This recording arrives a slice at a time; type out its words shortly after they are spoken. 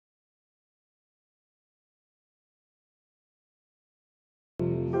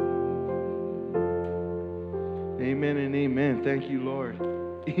Amen and amen. Thank you, Lord.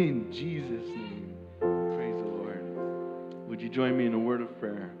 In Jesus' name. Praise the Lord. Would you join me in a word of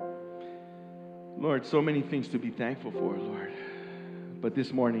prayer? Lord, so many things to be thankful for, Lord. But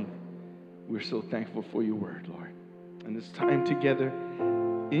this morning, we're so thankful for your word, Lord. And this time together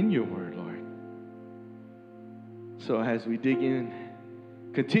in your word, Lord. So as we dig in,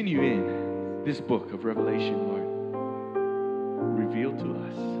 continue in this book of Revelation, Lord, reveal to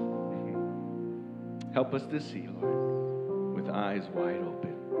us. Help us to see, Lord, with eyes wide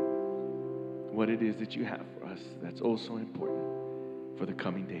open, what it is that you have for us that's also important for the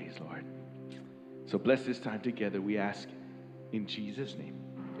coming days, Lord. So bless this time together, we ask in Jesus' name.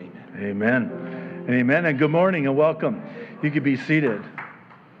 Amen. Amen. Amen. And good morning and welcome. You can be seated.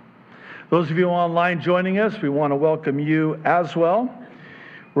 Those of you online joining us, we want to welcome you as well.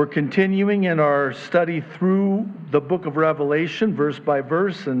 We're continuing in our study through the book of Revelation, verse by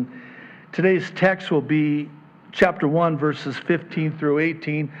verse, and today's text will be chapter 1, verses 15 through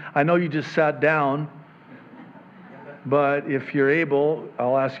 18. I know you just sat down, but if you're able,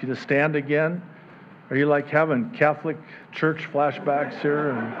 I'll ask you to stand again. Are you like having Catholic Church flashbacks here?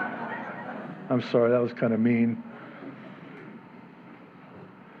 And I'm sorry, that was kind of mean.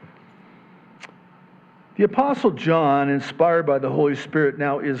 The Apostle John, inspired by the Holy Spirit,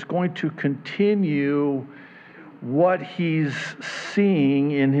 now is going to continue what he's seeing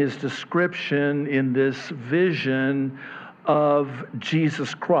in his description in this vision of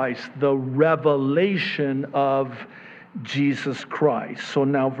Jesus Christ, the revelation of Jesus Christ. So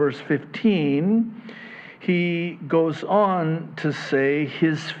now verse 15, he goes on to say,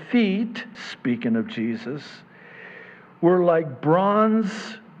 his feet, speaking of Jesus, were like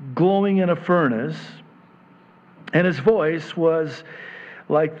bronze glowing in a furnace, and his voice was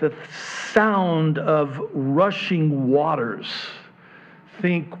like the sound of rushing waters.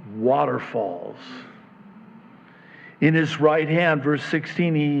 Think waterfalls. In his right hand, verse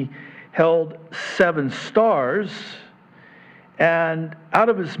 16, he held 7 stars, and out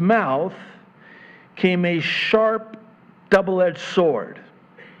of his mouth came a sharp, double-edged sword.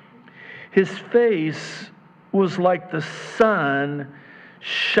 His face was like the sun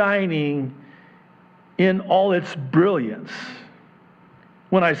shining in all its brilliance.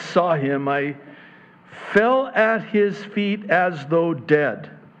 When I saw him, I fell at his feet as though dead.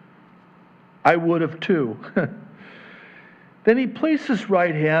 I would have too. Then he placed his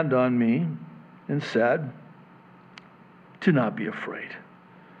right hand on me and said, "Do not be afraid.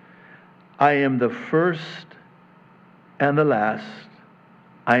 I am the first and the last.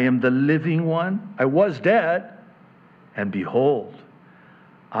 I am the living one. I was dead, and behold,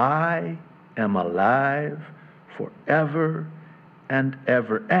 I am alive forever and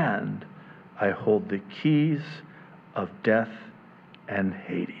ever, and I hold the keys of death and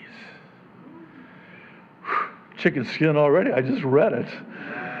Hades." Chicken skin already? I just read it.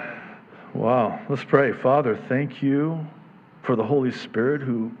 Wow. Let's pray. Father, thank you for the Holy Spirit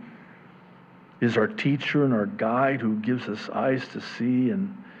who is our teacher and our guide, who gives us eyes to see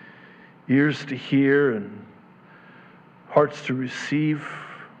and ears to hear and hearts to receive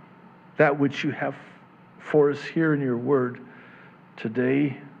that which you have for us here in your word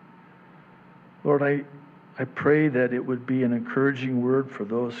today. Lord, I pray that it would be an encouraging word for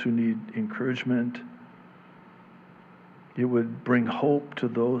those who need encouragement. It would bring hope to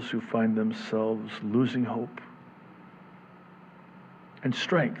those who find themselves losing hope, and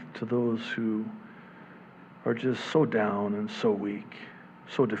strength to those who are just so down and so weak,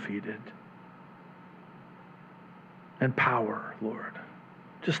 so defeated. And power, Lord,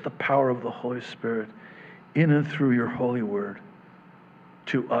 just the power of the Holy Spirit in and through your holy word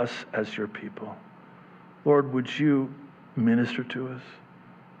to us as your people. Lord, would you minister to us?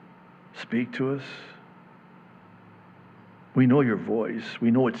 Speak to us. We know your voice.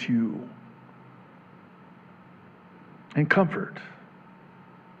 We know it's you. And comfort,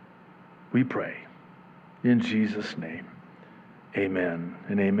 we pray. In Jesus' name, amen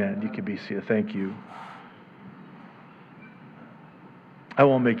and amen. You can be seated. Thank you. I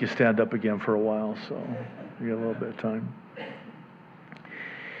won't make you stand up again for a while, so you got a little bit of time.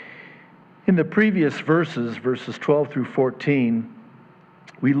 In the previous verses 12 through 14,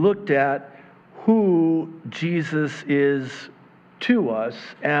 we looked at who Jesus is to us,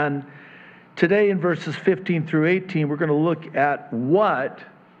 and today in verses 15 through 18, we're going to look at what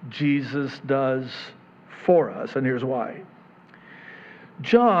Jesus does for us, and here's why.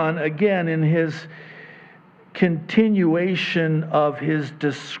 John, again, in his continuation of his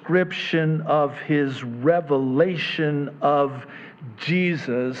description of his revelation of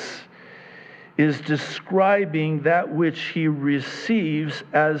Jesus, is describing that which he receives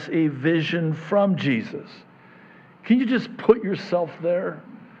as a vision from Jesus. Can you just put yourself there?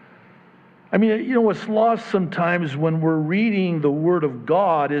 I mean, you know, what's lost sometimes when we're reading the Word of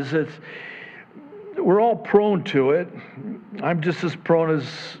God is that we're all prone to it. I'm just as prone as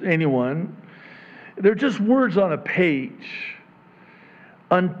anyone. They're just words on a page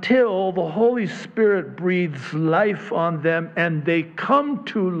until the Holy Spirit breathes life on them and they come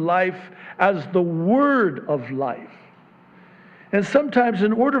to life as the Word of life. And sometimes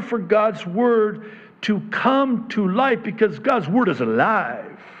in order for God's Word to come to life, because God's Word is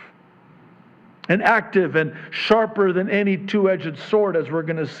alive and active and sharper than any two-edged sword, as we're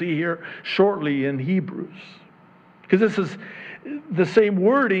going to see here shortly in Hebrews. Because this is the same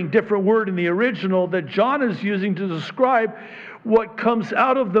wording, different word in the original that John is using to describe what comes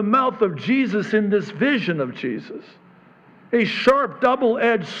out of the mouth of Jesus in this vision of Jesus. A sharp,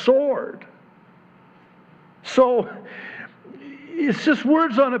 double-edged sword. So, it's just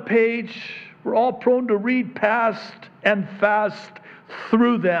words on a page. We're all prone to read past and fast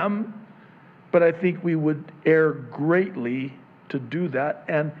through them. But I think we would err greatly to do that.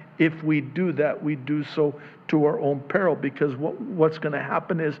 And if we do that, we do so to our own peril. Because what's going to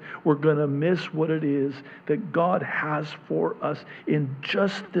happen is we're going to miss what it is that God has for us in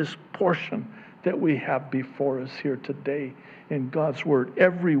just this portion that we have before us here today in God's Word.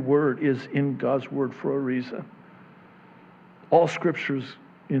 Every word is in God's Word for a reason. All Scripture is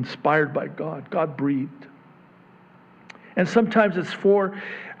inspired by God. God breathed. And sometimes it's for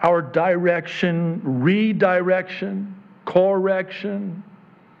our direction, redirection, correction,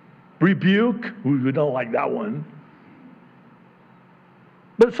 rebuke. We don't like that one.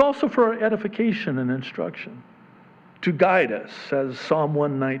 But it's also for our edification and instruction, to guide us, as Psalm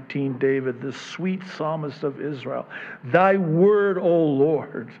 119, David, the sweet psalmist of Israel. Thy word, O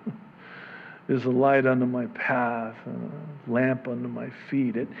Lord, is a light unto my path, and a lamp unto my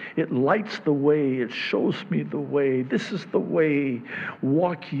feet. It lights the way. It shows me the way. This is the way.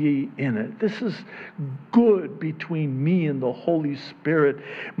 Walk ye in it. This is good between me and the Holy Spirit.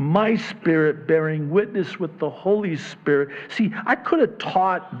 My spirit bearing witness with the Holy Spirit. See, I could have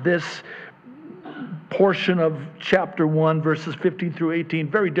taught this portion of chapter 1, verses 15 through 18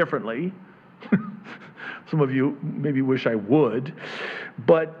 very differently. Some of you maybe wish I would.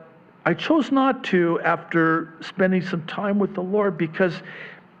 But I chose not to after spending some time with the Lord, because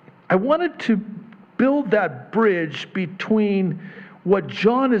I wanted to build that bridge between what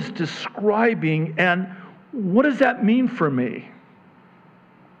John is describing and what does that mean for me?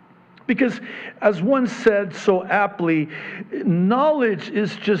 Because as one said so aptly, knowledge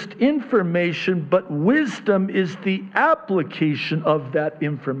is just information, but wisdom is the application of that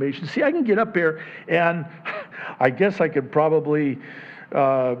information. See, I can get up here and I guess I could probably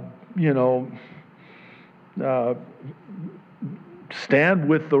stand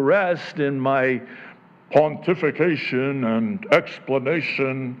with the rest in my pontification and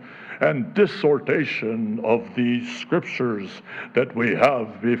explanation and dissertation of these scriptures that we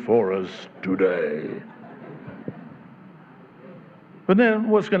have before us today. But then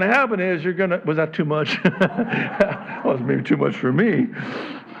what's going to happen is was that too much? That was maybe too much for me.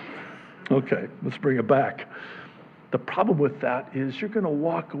 Okay, let's bring it back. The problem with that is you're going to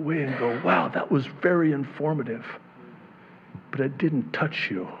walk away and go, wow, that was very informative. But it didn't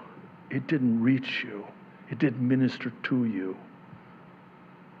touch you. It didn't reach you. It didn't minister to you.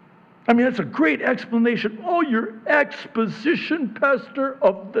 I mean, that's a great explanation. Oh, your exposition, Pastor,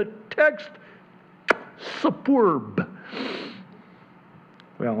 of the text, superb.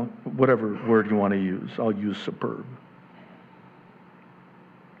 Well, whatever word you want to use, I'll use superb.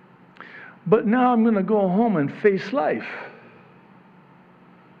 But now I'm going to go home and face life.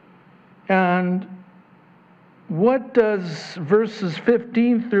 And what does verses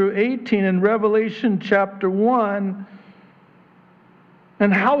 15 through 18 in Revelation chapter 1,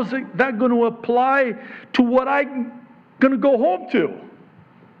 and how is that going to apply to what I'm going to go home to?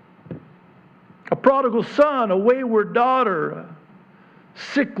 A prodigal son, a wayward daughter, a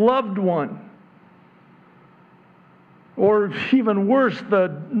sick loved one. Or even worse,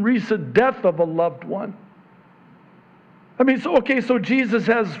 the recent death of a loved one. I mean, so Jesus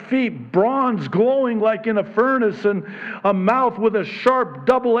has feet, bronze, glowing like in a furnace, and a mouth with a sharp,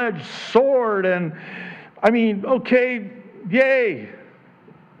 double-edged sword. And, I mean, okay, yay.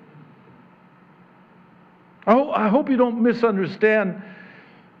 I hope you don't misunderstand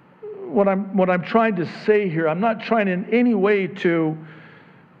what I'm trying to say here. I'm not trying in any way to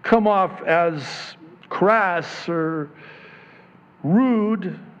come off as crass or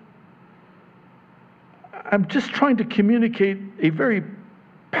rude. I'm just trying to communicate a very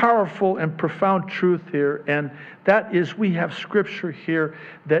powerful and profound truth here, and that is we have scripture here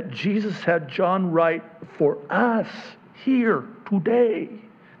that Jesus had John write for us here today,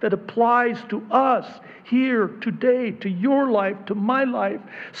 that applies to us here today, to your life, to my life,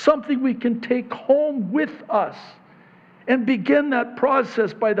 something we can take home with us and begin that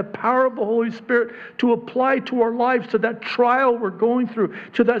process by the power of the Holy Spirit to apply to our lives, to that trial we're going through,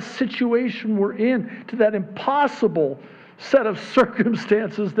 to that situation we're in, to that impossible set of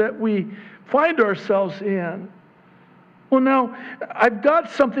circumstances that we find ourselves in. Well, now, I've got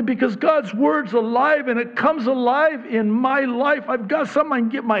something because God's Word's alive and it comes alive in my life. I've got something I can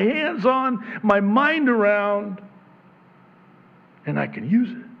get my hands on, my mind around, and I can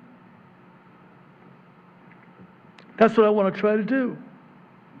use it. That's what I want to try to do.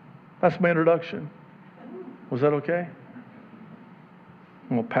 That's my introduction. Was that okay?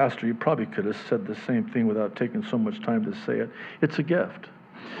 Well, Pastor, you probably could have said the same thing without taking so much time to say it. It's a gift.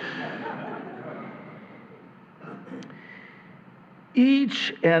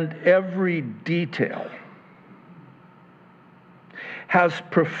 Each and every detail has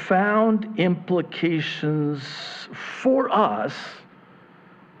profound implications for us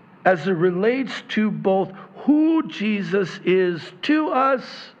as it relates to both who Jesus is to us,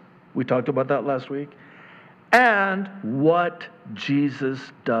 we talked about that last week, and what Jesus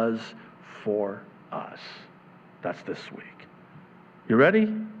does for us. That's this week. You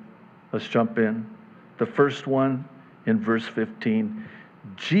ready? Let's jump in. The first one in verse 15,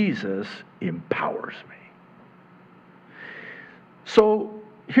 Jesus empowers me. So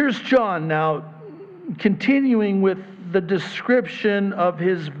here's John now continuing with the description of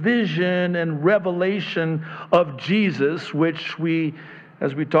his vision and revelation of Jesus, which we,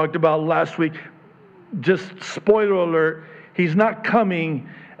 as we talked about last week, just spoiler alert, he's not coming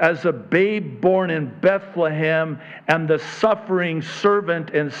as a babe born in Bethlehem and the suffering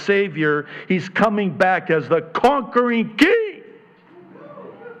servant and Savior. He's coming back as the conquering King.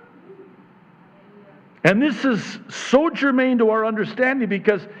 And this is so germane to our understanding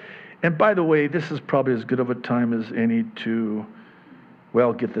because, and by the way, this is probably as good of a time as any to,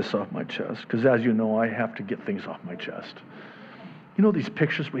 well, get this off my chest. Because as you know, I have to get things off my chest. You know these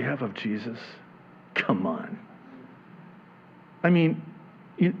pictures we have of Jesus? Come on. I mean,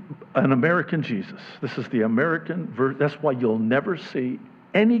 an American Jesus. This is the American version. That's why you'll never see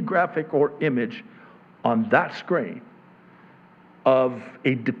any graphic or image on that screen of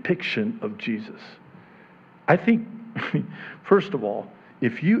a depiction of Jesus. I think, first of all,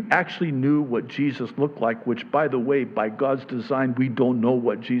 if you actually knew what Jesus looked like, which, by the way, by God's design, we don't know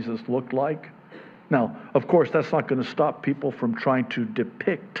what Jesus looked like. Now, of course, that's not going to stop people from trying to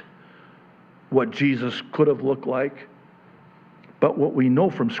depict what Jesus could have looked like. But what we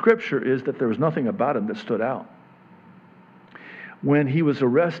know from Scripture is that there was nothing about him that stood out. When he was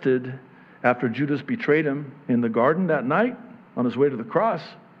arrested after Judas betrayed him in the garden that night on his way to the cross,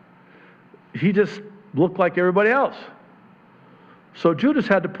 he just looked like everybody else. So Judas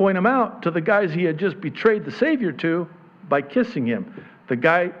had to point him out to the guys he had just betrayed the Savior to by kissing him. The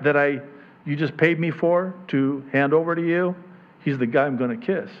guy that you just paid me for to hand over to you, he's the guy I'm going to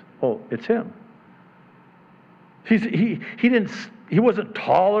kiss. Oh, it's him. He wasn't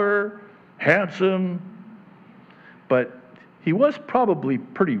taller, handsome, but he was probably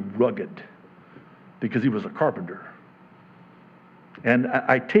pretty rugged because he was a carpenter. And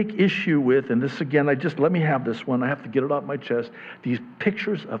I take issue with, and this again, let me have this one. I have to get it off my chest. These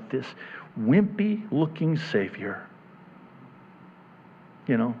pictures of this wimpy-looking Savior.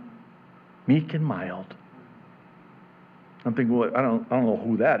 You know, meek and mild. I'm thinking, well, I don't know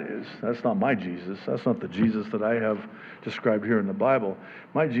who that is. That's not my Jesus. That's not the Jesus that I have described here in the Bible.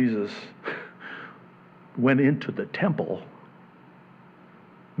 My Jesus went into the temple,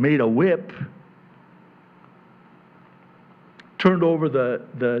 made a whip, turned over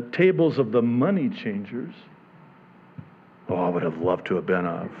the tables of the money changers. Oh, I would have loved to have been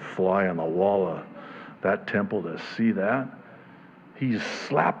a fly on the wall of that temple to see that. He's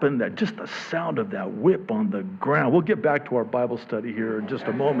slapping that, just the sound of that whip on the ground. We'll get back to our Bible study here in just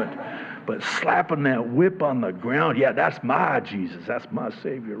a moment. But slapping that whip on the ground, yeah, that's my Jesus. That's my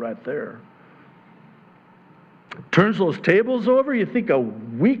Savior right there. Turns those tables over. You think a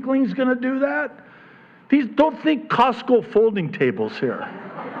weakling's going to do that? Don't think Costco folding tables here.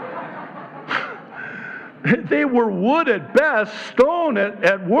 They were wood at best, stone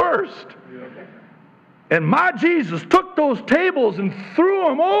at worst. And my Jesus took those tables and threw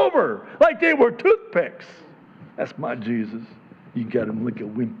them over like they were toothpicks. That's my Jesus. You got him like a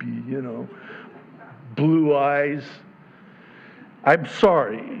wimpy, you know, blue eyes. I'm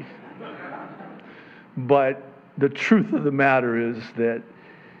sorry. But the truth of the matter is that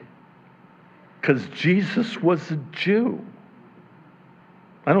because Jesus was a Jew.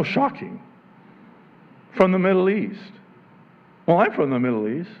 I know, shocking. From the Middle East. Well, I'm from the Middle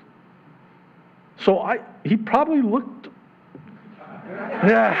East. So he probably looked,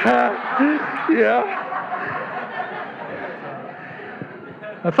 yeah.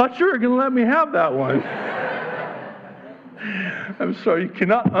 I thought you were going to let me have that one. I'm sorry, you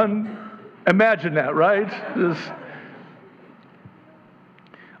cannot imagine that, right?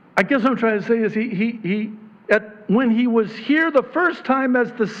 I guess what I'm trying to say is when he was here the first time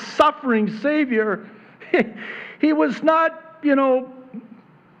as the suffering Savior, he was not,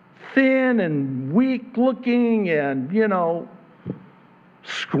 thin and weak looking and,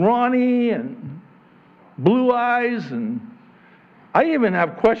 scrawny and blue eyes. And I even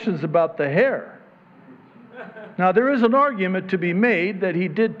have questions about the hair. Now, there is an argument to be made that he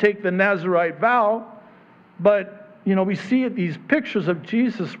did take the Nazirite vow, but we see these pictures of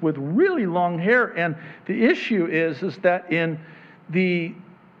Jesus with really long hair, and the issue is that in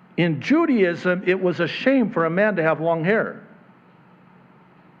Judaism, it was a shame for a man to have long hair.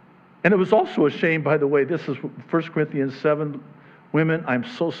 And it was also a shame, by the way, this is 1 Corinthians 7. Women, I'm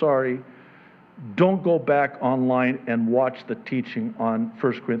so sorry. Don't go back online and watch the teaching on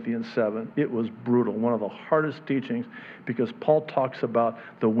 1 Corinthians 7. It was brutal, one of the hardest teachings, because Paul talks about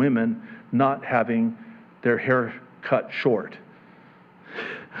the women not having their hair cut short.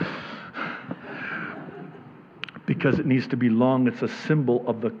 Because it needs to be long. It's a symbol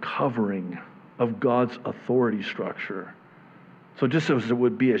of the covering of God's authority structure. So just as it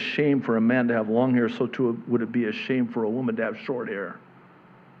would be a shame for a man to have long hair, so too would it be a shame for a woman to have short hair.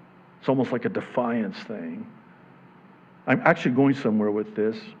 It's almost like a defiance thing. I'm actually going somewhere with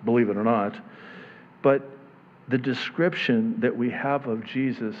this, believe it or not. But the description that we have of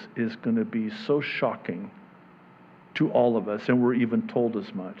Jesus is going to be so shocking to all of us, and we're even told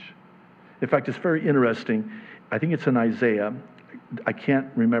as much. In fact, it's very interesting. I think it's in Isaiah. I can't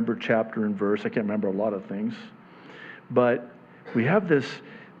remember chapter and verse. I can't remember a lot of things. But we have this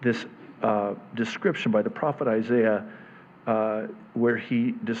description by the prophet Isaiah where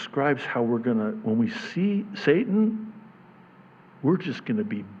he describes how we're going to, when we see Satan, we're just going to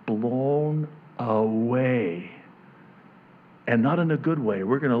be blown away. And not in a good way.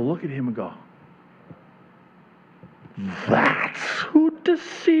 We're going to look at him and go, that's who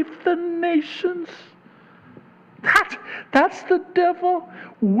deceived the nations? That's the devil?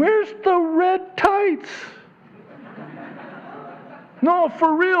 Where's the red tights? No,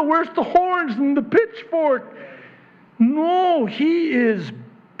 for real, where's the horns and the pitchfork? No, he is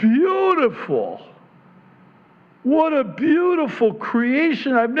beautiful. What a beautiful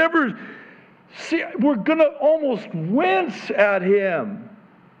creation. I've never seen. We're going to almost wince at him.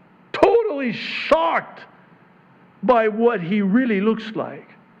 Totally shocked by what he really looks like.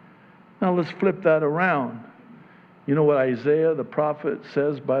 Now let's flip that around. You know what Isaiah the prophet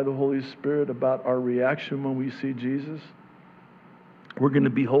says by the Holy Spirit about our reaction when we see Jesus? We're going to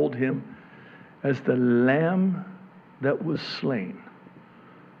behold him as the lamb that was slain,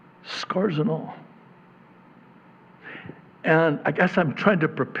 scars and all. And I guess I'm trying to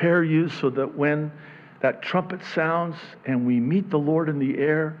prepare you so that when that trumpet sounds and we meet the Lord in the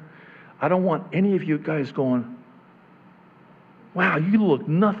air, I don't want any of you guys going, wow, you look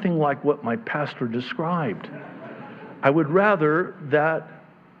nothing like what my pastor described. I would rather that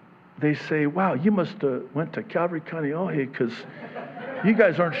they say, wow, you must have went to Calvary Kaneohe because you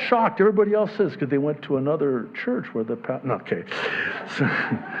guys aren't shocked. Everybody else says because they went to another church where the no, okay. So,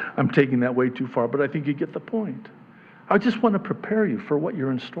 I'm taking that way too far, but I think you get the point. I just want to prepare you for what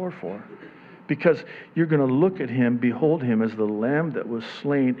you're in store for. Because you're going to look at him, behold him as the lamb that was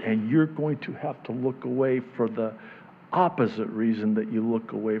slain, and you're going to have to look away for the opposite reason that you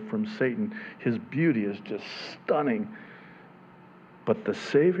look away from Satan. His beauty is just stunning. But the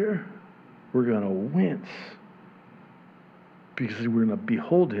Savior, we're going to wince because we're going to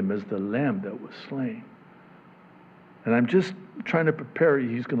behold him as the lamb that was slain. And I'm just trying to prepare you.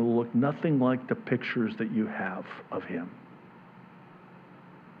 He's going to look nothing like the pictures that you have of him.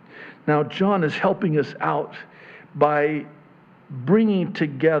 Now, John is helping us out by bringing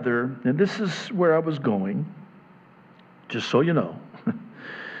together, and this is where I was going, just so you know.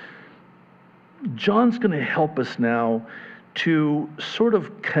 John's going to help us now to sort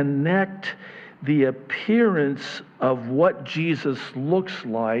of connect the appearance of what Jesus looks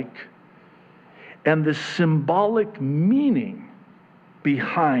like and the symbolic meaning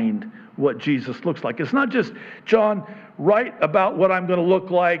behind what Jesus looks like. It's not just, John, write about what I'm going to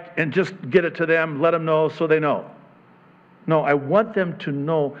look like and just get it to them, let them know so they know. No, I want them to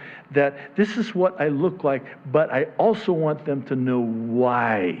know that this is what I look like, but I also want them to know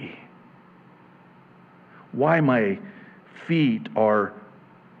why. why my feet are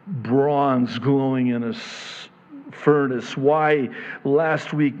bronze glowing in a furnace, why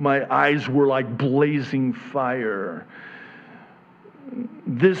last week my eyes were like blazing fire.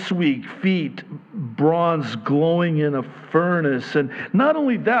 This week, feet, bronze glowing in a furnace. And not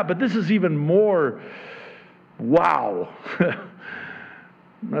only that, but this is even more, wow.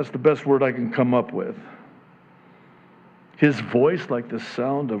 That's the best word I can come up with. His voice like the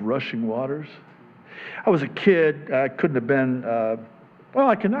sound of rushing waters. I was a kid. I couldn't have been, well,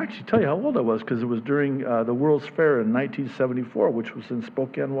 I can actually tell you how old I was because it was during the World's Fair in 1974, which was in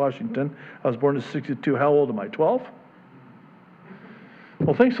Spokane, Washington. I was born in 1962. How old am I, 12?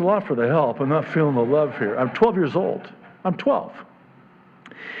 Well, thanks a lot for the help. I'm not feeling the love here. I'm 12 years old. I'm 12.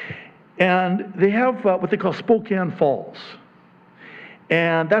 And they have what they call Spokane Falls.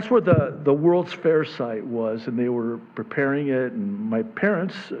 And that's where the World's Fair site was, and they were preparing it, and my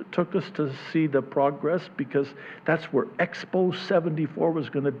parents took us to see the progress because that's where Expo 74 was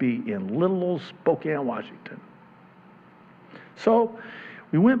going to be, in little old Spokane, Washington. So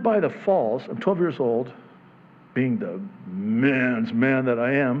we went by the falls. I'm 12 years old, being the man's man that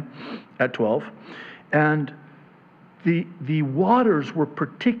I am at 12, and the waters were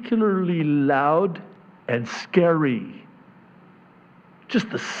particularly loud and scary. Just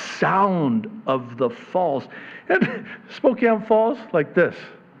the sound of the falls. And Spokane Falls, like this.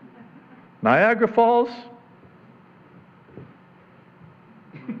 Niagara Falls,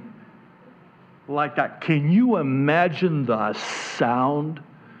 like that. Can you imagine the sound,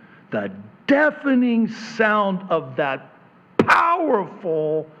 the deafening sound of that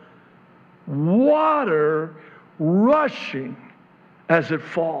powerful water rushing as it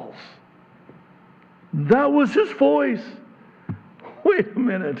falls? That was his voice. Wait a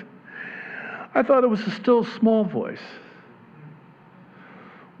minute. I thought it was a still small voice.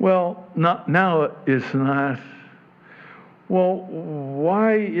 Well, now it's not. Well,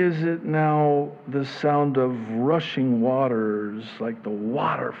 why is it now the sound of rushing waters, like the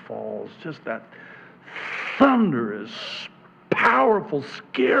waterfalls, just that thunderous, powerful,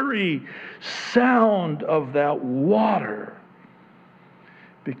 scary sound of that water?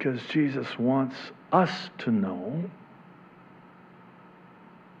 Because Jesus wants us to know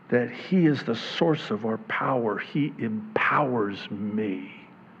that He is the source of our power. He empowers me.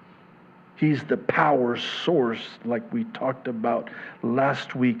 He's the power source, like we talked about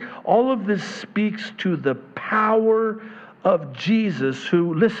last week. All of this speaks to the power of Jesus,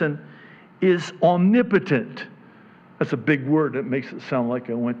 who, listen, is omnipotent. That's a big word. It makes it sound like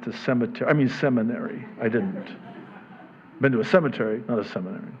I went to seminary. I didn't. Been to a cemetery, not a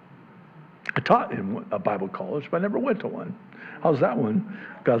seminary. I taught in a Bible college, but I never went to one. How's that one?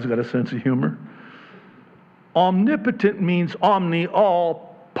 God's got a sense of humor. Omnipotent means omni,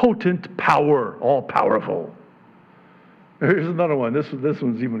 all potent power, all powerful. Here's another one. This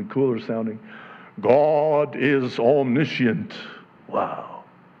one's even cooler sounding. God is omniscient. Wow.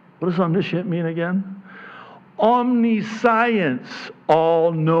 What does omniscient mean again? Omniscience,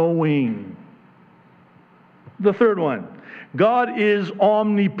 all-knowing. The third one. God is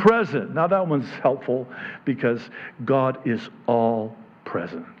omnipresent. Now that one's helpful because God is all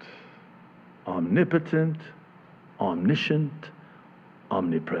present. Omnipotent, omniscient,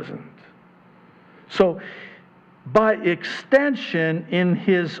 omnipresent. So, by extension, in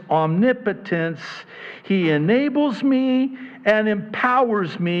His omnipotence, He enables me and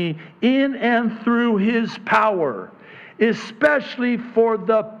empowers me in and through His power, especially for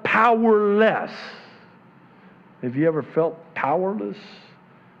the powerless. Have you ever felt powerless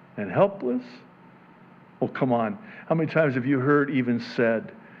and helpless? Oh, come on. How many times have you heard even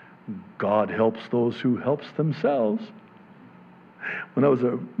said, God helps those who helps themselves? When I was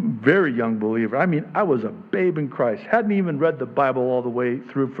a very young believer, I was a babe in Christ. Hadn't even read the Bible all the way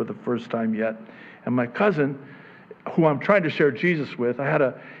through for the first time yet. And my cousin, who I'm trying to share Jesus with,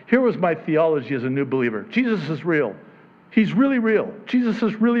 here was my theology as a new believer. Jesus is real. He's really real. Jesus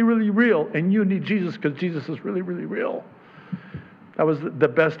is really, really real. And you need Jesus because Jesus is really, really real. That was the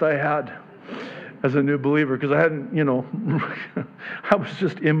best I had as a new believer because I hadn't, I was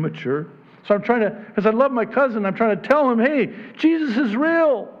just immature. So I'm trying to, because I love my cousin, I'm trying to tell him, hey, Jesus is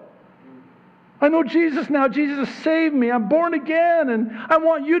real. I know Jesus now. Jesus has saved me. I'm born again. And I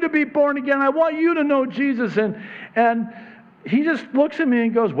want you to be born again. I want you to know Jesus. And he just looks at me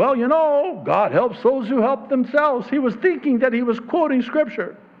and goes, well, God helps those who help themselves. He was thinking that he was quoting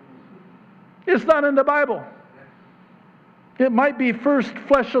Scripture. It's not in the Bible. It might be 1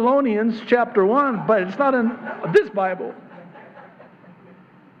 Thessalonians chapter 1, but it's not in this Bible.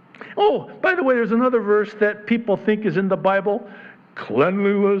 Oh, by the way, there's another verse that people think is in the Bible.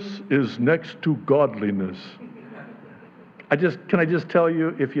 Cleanliness is next to godliness. Can I just tell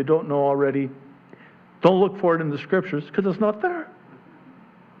you, if you don't know already, don't look for it in the scriptures because it's not there.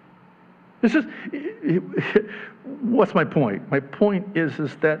 It's just, what's my point? My point is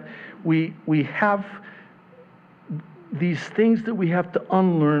that we have these things that we have to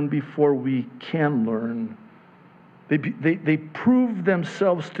unlearn before we can learn. They prove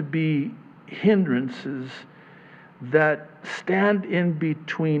themselves to be hindrances that stand in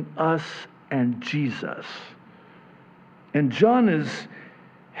between us and Jesus. And John is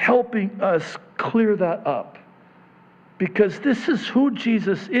helping us clear that up. Because this is who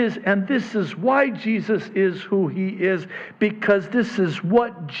Jesus is, and this is why Jesus is who he is, because this is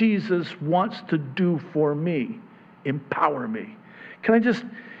what Jesus wants to do for me, empower me. Can I just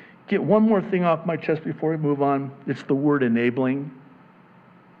get one more thing off my chest before we move on? It's the word enabling.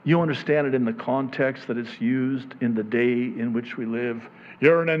 You understand it in the context that it's used in the day in which we live.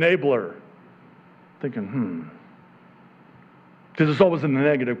 You're an enabler. Thinking, because it's always in the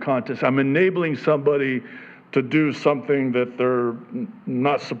negative context. I'm enabling somebody to do something that they're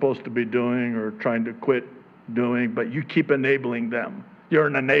not supposed to be doing or trying to quit doing, but you keep enabling them. You're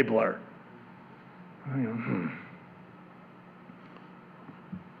an enabler. I'm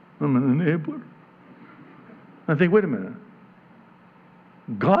an enabler. I think, wait a minute.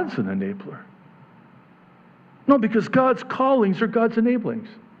 God's an enabler. No, because God's callings are God's enablings.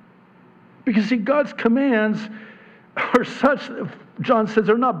 Because, see, God's commands are such, John says,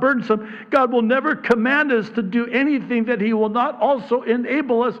 they're not burdensome. God will never command us to do anything that he will not also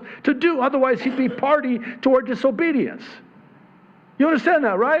enable us to do. Otherwise, he'd be party to our disobedience. You understand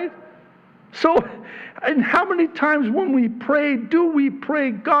that, right? So, and how many times when we pray, do we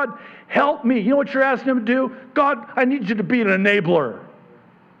pray, God, help me? You know what you're asking him to do? God, I need you to be an enabler.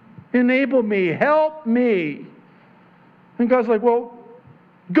 Enable me. Help me. And God's like, well,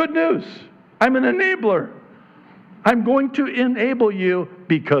 good news. I'm an enabler. I'm going to enable you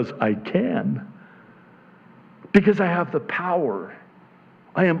because I can. Because I have the power.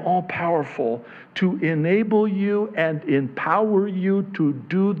 I am all powerful to enable you and empower you to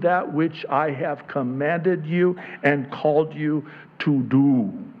do that which I have commanded you and called you to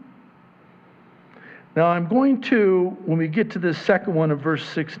do. Now I'm going to, when we get to this second one of verse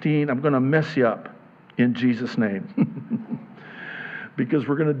 16, I'm going to mess you up in Jesus' name. Because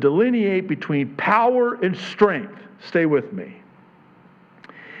we're going to delineate between power and strength. Stay with me.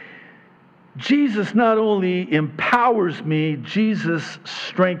 Jesus not only empowers me, Jesus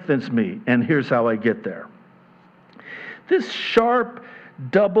strengthens me. And here's how I get there. This sharp,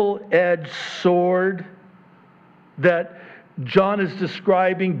 double-edged sword that John is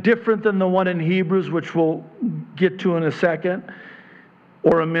describing, different than the one in Hebrews, which we'll get to in a second,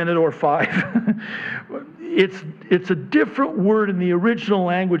 or a minute or 5. It's a different word in the original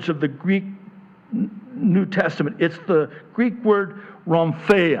language of the Greek New Testament. It's the Greek word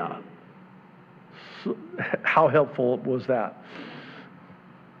rhomphaia. So, how helpful was that?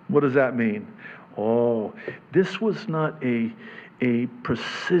 What does that mean? Oh, this was not a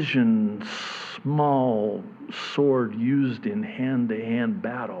precision, small sword used in hand-to-hand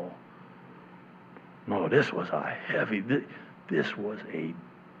battle. No, this was a heavy, this was a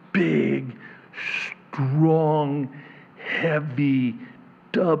big, strong, heavy,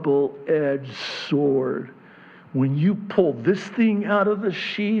 double-edged sword. When you pull this thing out of the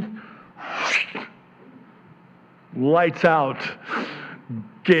sheath, lights out,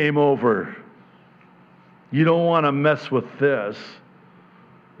 game over. You don't want to mess with this.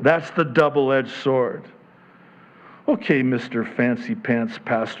 That's the double-edged sword. Okay, Mr. Fancy Pants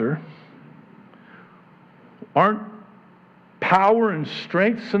Pastor. Aren't power and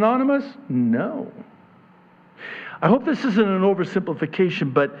strength synonymous? No. I hope this isn't an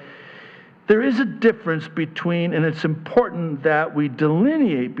oversimplification, but there is a difference between, and it's important that we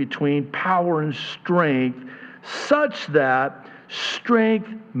delineate between power and strength such that strength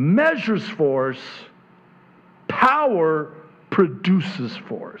measures force, power produces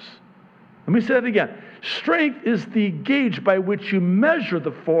force. Let me say that again. Strength is the gauge by which you measure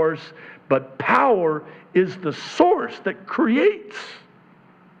the force, but power is the source that creates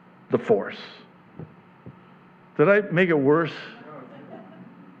the force. Did I make it worse?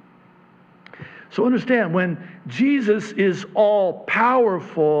 So understand, when Jesus is all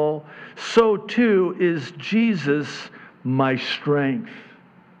powerful, so too is Jesus my strength.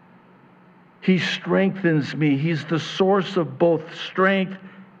 He strengthens me. He's the source of both strength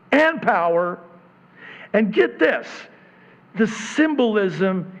and power. And get this, the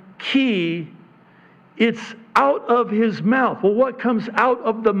symbolism key, it's out of his mouth. Well, what comes out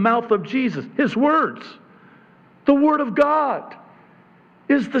of the mouth of Jesus? His words. The Word of God.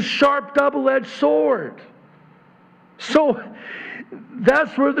 is the sharp double-edged sword. So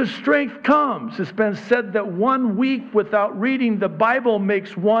that's where the strength comes. It's been said that 1 week without reading the Bible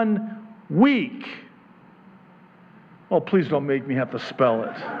makes 1 week. Oh, please don't make me have to spell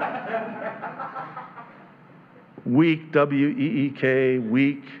it. Week, W-E-E-K,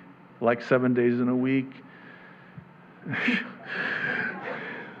 week, like 7 days in a week.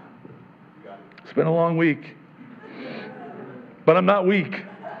 It's been a long week. But I'm not weak.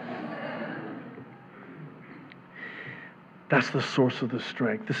 That's the source of the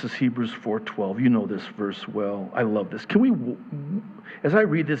strength. This is Hebrews 4:12. You know this verse well. I love this. Can we, as I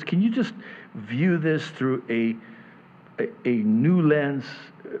read this, can you just view this through a new lens,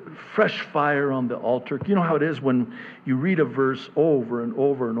 fresh fire on the altar? You know how it is when you read a verse over and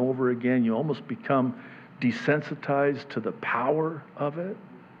over and over again, you almost become desensitized to the power of it.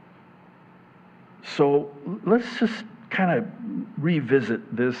 So let's just kind of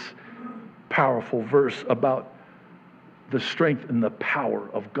revisit this powerful verse about the strength and the power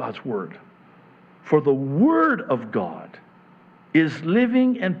of God's Word. For the Word of God is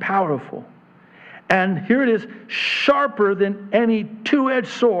living and powerful. And here it is, sharper than any two-edged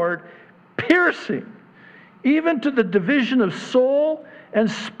sword, piercing, even to the division of soul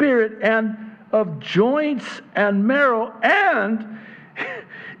and spirit and of joints and marrow, and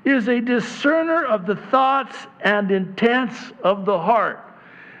is a discerner of the thoughts and intents of the heart.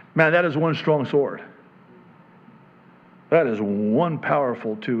 Man, that is one strong sword. That is one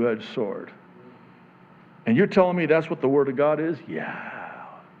powerful two-edged sword. And you're telling me that's what the Word of God is? Yeah.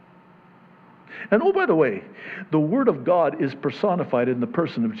 And oh, by the way, the Word of God is personified in the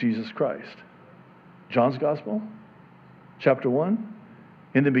person of Jesus Christ. John's Gospel, chapter 1.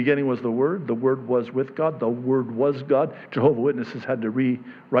 In the beginning was the Word was with God, the Word was God. Jehovah's Witnesses had to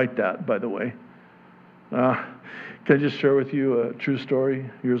rewrite that, by the way. Can I just share with you a true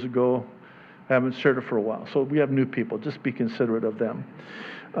story? Years ago, I haven't shared it for a while, so we have new people. Just be considerate of them.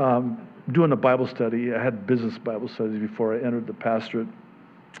 Doing a Bible study, I had business Bible studies before I entered the pastorate,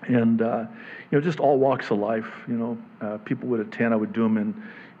 and just all walks of life. People would attend. I would do them in,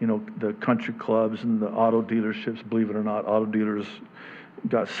 the country clubs and the auto dealerships. Believe it or not, auto dealers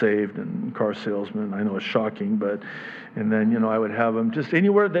got saved, and car salesmen. I know it's shocking, and then I would have them just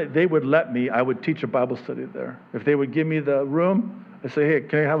anywhere that they would let me. I would teach a Bible study there. If they would give me the room, I say, hey,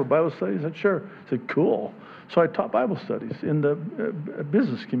 can I have a Bible study? I said, sure. I said, cool. So I taught Bible studies in the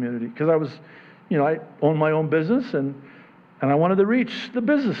business community because I was, I owned my own business and I wanted to reach the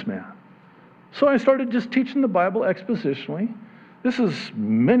businessman. So I started just teaching the Bible expositionally. This is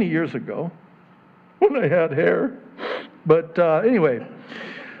many years ago when I had hair. But anyway,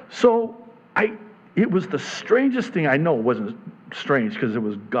 so it was the strangest thing. I know it wasn't strange because it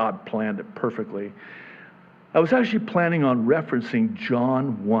was God planned it perfectly. I was actually planning on referencing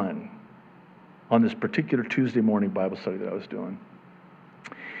John 1 on this particular Tuesday morning Bible study that I was doing.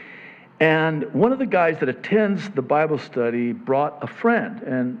 And one of the guys that attends the Bible study brought a friend.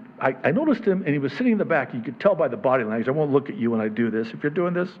 And I noticed him, and he was sitting in the back. You could tell by the body language. I won't look at you when I do this. If you're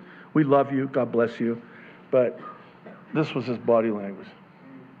doing this, we love you. God bless you. But this was his body language.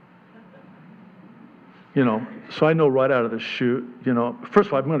 So I know right out of the chute, first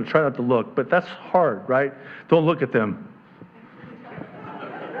of all, I'm going to try not to look, but that's hard, right? Don't look at them.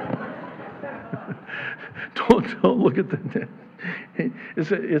 Don't look at them.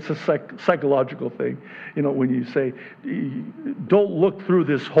 It's a psychological thing. When you say, don't look through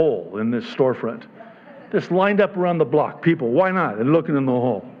this hole in this storefront. It's lined up around the block. People, why not? They're looking in the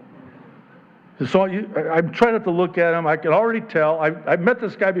hole. So I'm trying not to look at him. I can already tell. I've met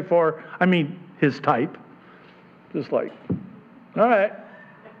this guy before. I mean, his type. Just like, all right,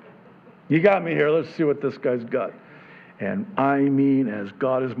 you got me here. Let's see what this guy's got. And I mean, as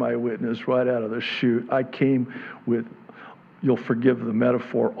God is my witness, right out of the chute, I came with, you'll forgive the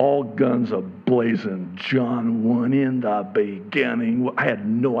metaphor, all guns a-blazing. John 1, in the beginning. I had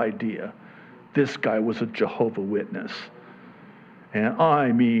no idea this guy was a Jehovah's Witness. And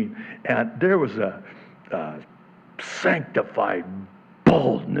I mean, and there was a sanctified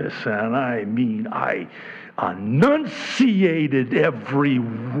boldness, and I mean, I enunciated every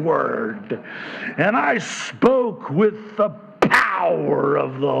word, and I spoke with the power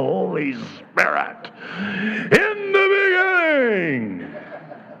of the Holy Spirit in the beginning.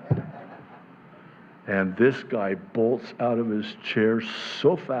 And this guy bolts out of his chair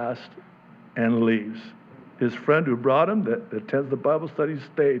so fast and leaves. His friend who brought him, that attends the Bible study,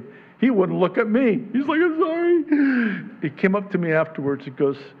 stayed. He wouldn't look at me. He's like, I'm sorry. He came up to me afterwards. He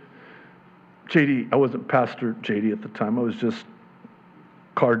goes, JD, I wasn't Pastor JD at the time. I was just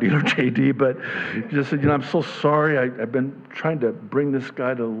car dealer, JD, but he just said, I'm so sorry. I've been trying to bring this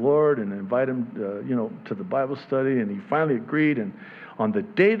guy to the Lord and invite him, to the Bible study, and he finally agreed. And on the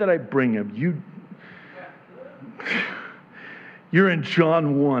day that I bring him, you're in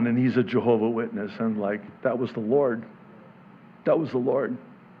John 1, and he's a Jehovah Witness. I'm like, that was the Lord. That was the Lord.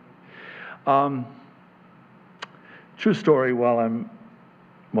 True story. While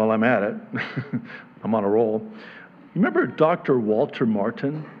I'm at it, I'm on a roll. You remember Dr. Walter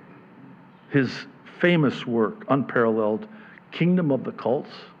Martin? His famous work, unparalleled, Kingdom of the Cults?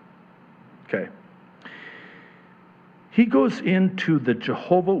 Okay. He goes into the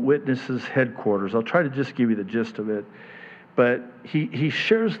Jehovah Witnesses headquarters. I'll try to just give you the gist of it. But he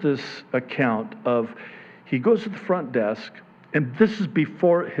shares this account of, he goes to the front desk, and this is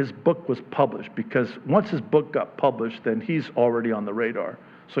before his book was published, because once his book got published, then he's already on the radar.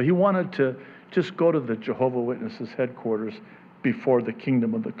 So he wanted to just go to the Jehovah Witnesses headquarters before the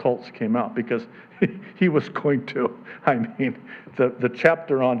Kingdom of the Cults came out, because he was going to, the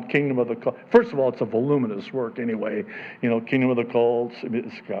chapter on Kingdom of the Cults, first of all, it's a voluminous work anyway. Kingdom of the Cults,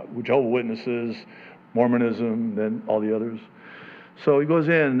 it's got Jehovah Witnesses, Mormonism, then all the others. So he goes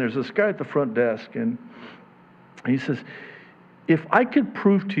in, and there's this guy at the front desk, and he says, if I could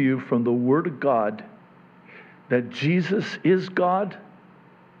prove to you from the Word of God that Jesus is God,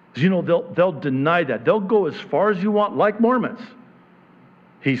 they'll deny that. They'll go as far as you want, like Mormons.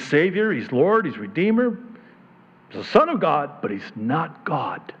 He's Savior, He's Lord, He's Redeemer, He's the Son of God, but He's not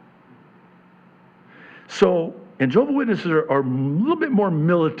God. So, and Jehovah's Witnesses are a little bit more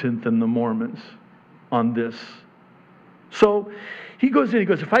militant than the Mormons on this. So he goes in, he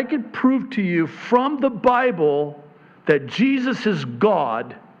goes, if I could prove to you from the Bible that Jesus is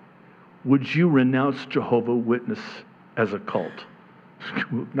God, would you renounce Jehovah's Witness as a cult?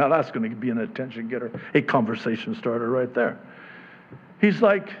 Now that's going to be an attention getter, a conversation starter right there. He's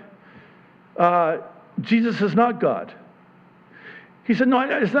like, Jesus is not God. He said, no,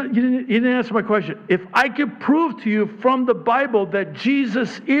 it's not. You didn't answer my question. If I could prove to you from the Bible that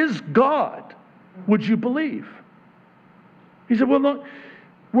Jesus is God, would you believe? He said, well, no,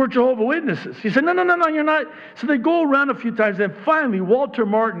 we're Jehovah's Witnesses. He said, no, you're not. So they go around a few times. Then finally, Walter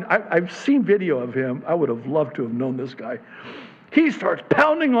Martin, I've seen video of him. I would have loved to have known this guy. He starts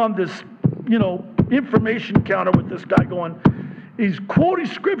pounding on this, information counter with this guy going, he's quoting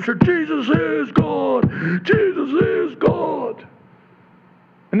scripture, Jesus is God, Jesus is God.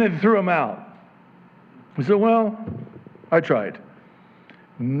 And then they threw him out. He said, well, I tried.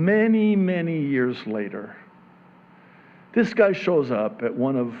 Many, many years later, this guy shows up at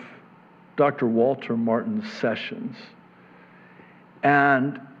one of Dr. Walter Martin's sessions,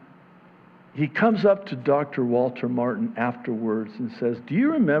 and he comes up to Dr. Walter Martin afterwards and says, do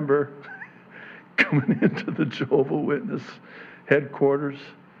you remember coming into the Jehovah's Witness headquarters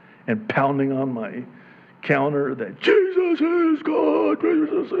and pounding on my counter that Jesus is God,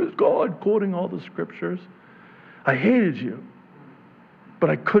 Jesus is God, quoting all the scriptures? I hated you, but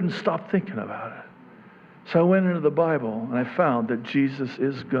I couldn't stop thinking about it. So I went into the Bible and I found that Jesus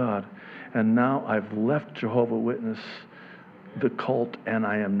is God. And now I've left Jehovah's Witness, the cult, and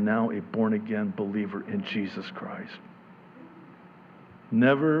I am now a born-again believer in Jesus Christ.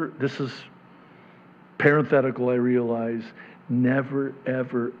 Never, this is parenthetical, I realize, never,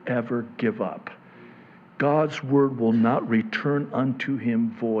 ever, ever give up. God's word will not return unto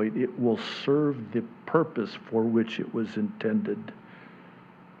him void. It will serve the purpose for which it was intended.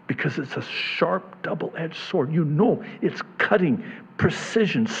 Because it's a sharp, double-edged sword. It's cutting,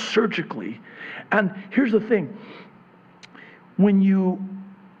 precision, surgically. And here's the thing. When you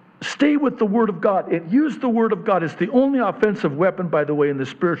stay with the Word of God and use the Word of God, it's the only offensive weapon, by the way, in the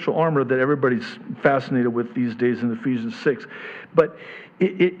spiritual armor that everybody's fascinated with these days in Ephesians 6. But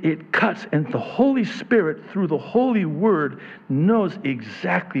it cuts, and the Holy Spirit, through the Holy Word, knows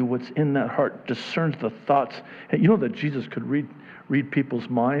exactly what's in that heart, discerns the thoughts. And you know that Jesus could read people's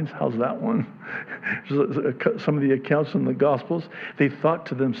minds? How's that one? Some of the accounts in the Gospels, they thought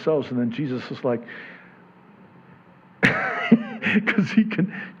to themselves, and then Jesus is like, because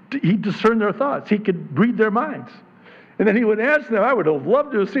he discerned their thoughts. He could read their minds. And then he would ask them, I would have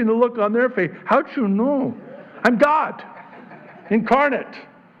loved to have seen the look on their face. How'd you know? I'm God, incarnate.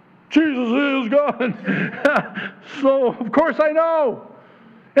 Jesus is God. So, of course I know.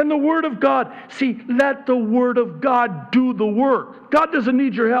 And the Word of God. See, let the Word of God do the work. God doesn't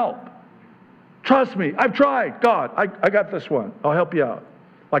need your help. Trust me. I've tried. God, I got this one. I'll help you out.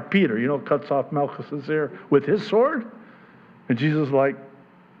 Like Peter, cuts off Malchus's ear with his sword. And Jesus is like,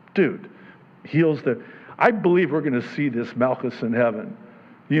 dude, heals I believe we're going to see this Malchus in heaven.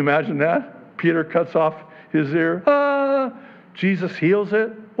 Can you imagine that? Peter cuts off his ear. Jesus heals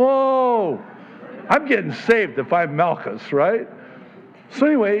it. Whoa! I'm getting saved if I'm Malchus, right? So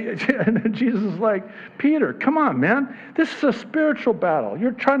anyway, and then Jesus is like, Peter, come on, man. This is a spiritual battle.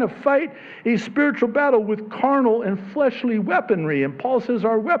 You're trying to fight a spiritual battle with carnal and fleshly weaponry. And Paul says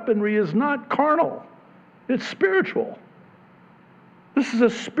our weaponry is not carnal. It's spiritual. This is a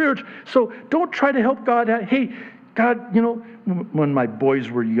spiritual. So don't try to help God out. Hey, God, when my boys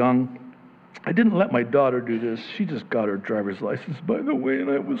were young, I didn't let my daughter do this. She just got her driver's license, by the way, and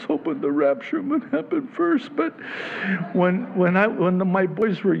I was hoping the rapture would happen first. But when my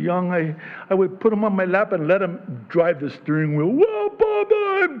boys were young, I would put them on my lap and let them drive the steering wheel. Whoa,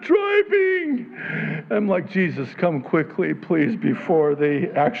 Baba, I'm driving. I'm like, Jesus, come quickly, please, before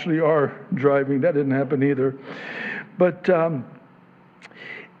they actually are driving. That didn't happen either. But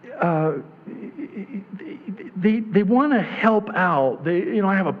they want to help out.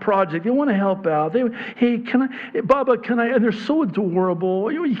 I have a project. They want to help out. Hey, Baba, can I? And they're so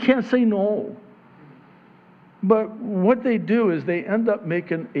adorable. You can't say no. But what they do is they end up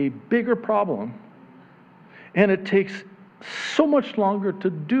making a bigger problem. And it takes so much longer to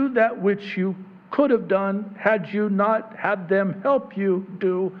do that which you could have done had you not had them help you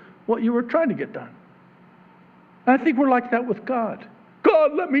do what you were trying to get done. And I think we're like that with God.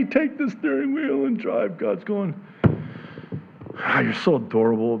 God, let me take the steering wheel and drive. God's going, you're so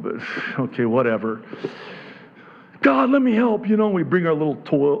adorable, but okay, whatever. God, let me help. We bring our little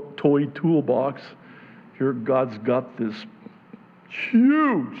toy toolbox. Here, God's got this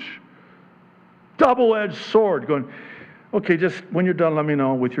huge double-edged sword going, okay, just when you're done, let me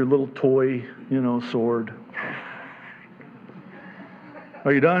know with your little toy, sword.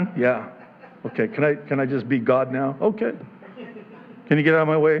 Are you done? Yeah. Okay, can I just be God now? Okay. Can you get out of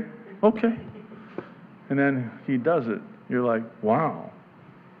my way? Okay. And then he does it. You're like, wow.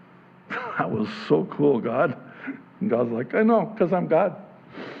 That was so cool, God. And God's like, I know, because I'm God.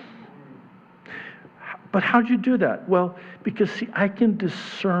 But how'd you do that? Well, because, see, I can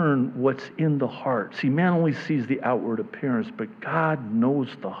discern what's in the heart. See, man only sees the outward appearance, but God knows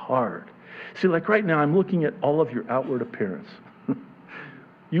the heart. See, like right now, I'm looking at all of your outward appearance.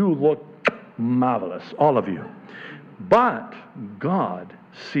 You look marvelous, all of you. But God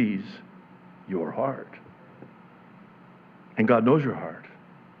sees your heart. And God knows your heart.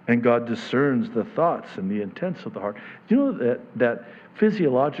 And God discerns the thoughts and the intents of the heart. Do you know that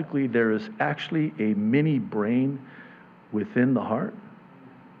physiologically there is actually a mini brain within the heart?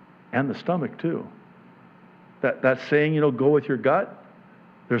 And the stomach too. That saying, go with your gut,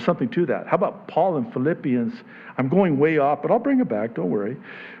 there's something to that. How about Paul in Philippians? I'm going way off, but I'll bring it back, don't worry.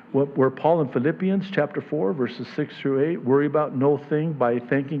 Where Paul in Philippians chapter 4, verses 6 through 8, worry about no thing by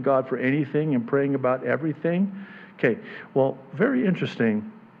thanking God for anything and praying about everything. Okay, well, very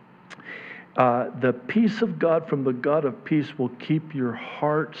interesting. The peace of God from the God of peace will keep your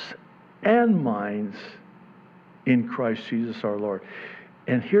hearts and minds in Christ Jesus our Lord.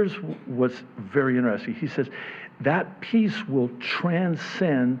 And here's what's very interesting. He says, that peace will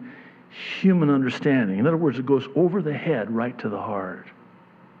transcend human understanding. In other words, it goes over the head right to the heart.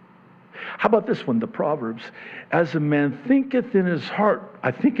 How about this one, the Proverbs? As a man thinketh in his heart, I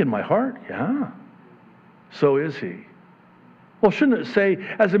think in my heart, yeah, so is he. Well, shouldn't it say,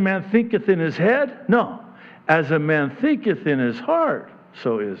 as a man thinketh in his head? No. As a man thinketh in his heart,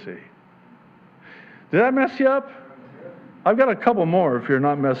 so is he. Did I mess you up? I've got a couple more if you're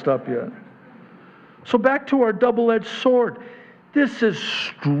not messed up yet. So back to our double-edged sword. This is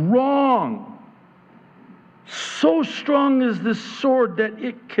strong. So strong is this sword that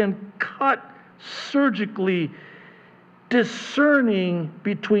it can cut surgically, discerning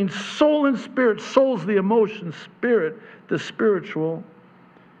between soul and spirit. Soul's the emotion, spirit, the spiritual,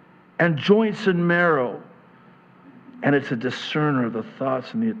 and joints and marrow. And it's a discerner of the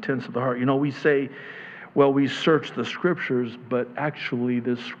thoughts and the intents of the heart. We say, well, we search the scriptures, but actually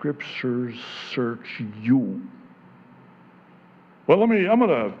the scriptures search you. Well, I'm going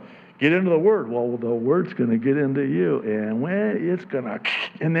to get into the Word. Well, the Word's going to get into you. And when it's going to,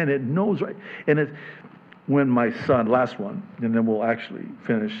 and then it knows right. And it's when my son, last one, and then we'll actually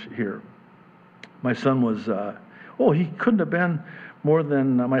finish here. My son was, he couldn't have been more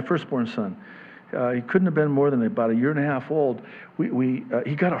than, my firstborn son. He couldn't have been more than about a year and a half old.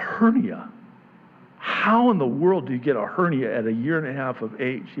 He got a hernia. How in the world do you get a hernia at a year and a half of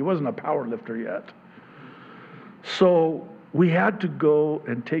age? He wasn't a power lifter yet. So we had to go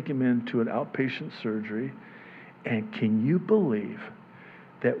and take him into an outpatient surgery. And can you believe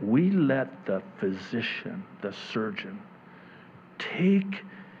that we let the physician, the surgeon, take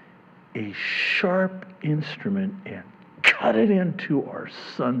a sharp instrument and cut it into our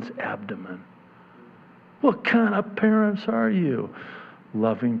son's abdomen? What kind of parents are you?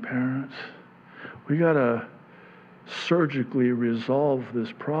 Loving parents. We got to surgically resolve this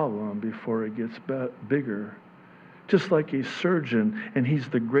problem before it gets bigger. Just like a surgeon, and he's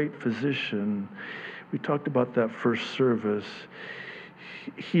the great physician. We talked about that first service.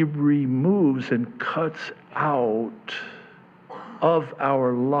 He removes and cuts out of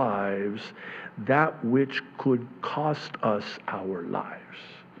our lives that which could cost us our lives.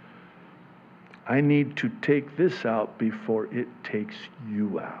 I need to take this out before it takes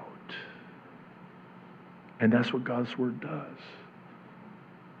you out. And that's what God's Word does.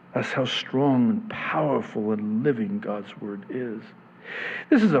 That's how strong and powerful and living God's Word is.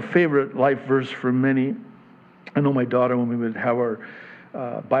 This is a favorite life verse for many. I know my daughter, when we would have our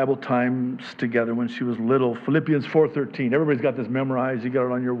Bible times together when she was little, Philippians 4:13. Everybody's got this memorized. You got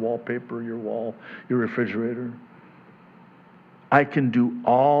it on your wallpaper, your wall, your refrigerator. I can do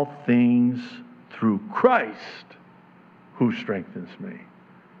all things through Christ who strengthens me.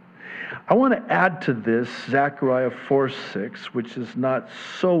 I want to add to this Zechariah 4:6, which is not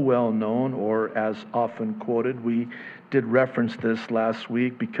so well known or as often quoted. We did reference this last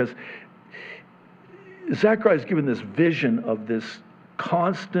week because Zechariah is given this vision of this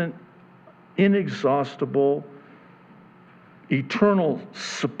constant, inexhaustible, eternal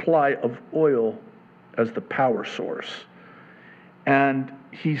supply of oil as the power source. And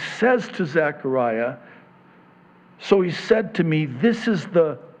he says to Zechariah, so he said to me, this is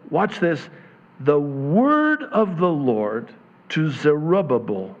the, watch this, the word of the Lord to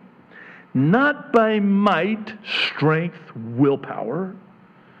Zerubbabel, not by might, strength, willpower,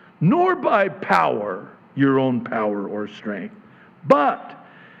 nor by power, your own power or strength, but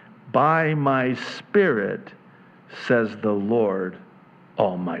by my Spirit, says the Lord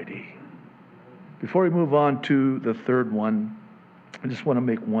Almighty. Before we move on to the third one, I just want to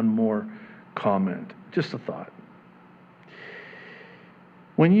make one more comment, just a thought.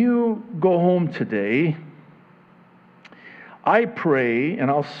 When you go home today, I pray,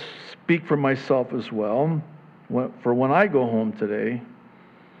 and I'll speak for myself as well, for when I go home today,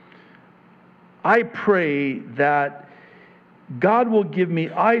 I pray that God will give me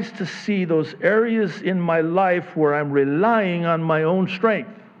eyes to see those areas in my life where I'm relying on my own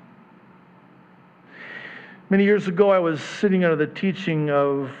strength. Many years ago, I was sitting under the teaching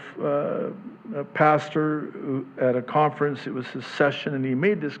of a pastor at a conference. It was his session, and he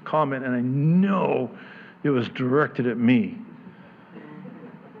made this comment, and I know it was directed at me.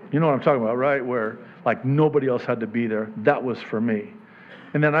 You know what I'm talking about, right? Where, like, nobody else had to be there. That was for me.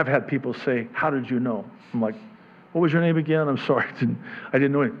 And then I've had people say, how did you know? I'm like, what was your name again? I'm sorry, I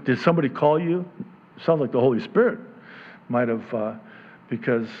didn't know it. Did somebody call you? It sounds like the Holy Spirit might have,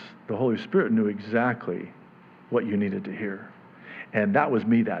 because the Holy Spirit knew exactly what you needed to hear. And that was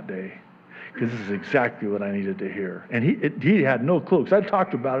me that day, because this is exactly what I needed to hear. And he had no clue, because I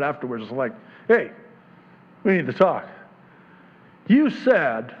talked about it afterwards. It's like, hey, we need to talk. You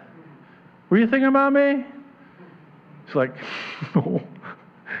said, were you thinking about me? It's like, no.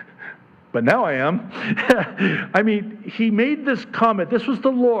 But now I am. I mean, he made this comment. This was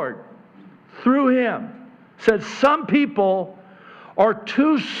the Lord, through him, said some people are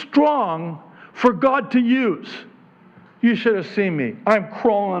too strong for God to use. You should have seen me. I'm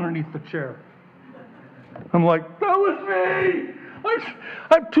crawling underneath the chair. I'm like, that was me.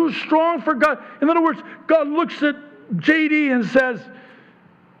 I'm too strong for God. In other words, God looks at JD and says,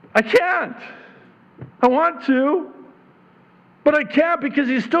 I can't. I want to, but I can't, because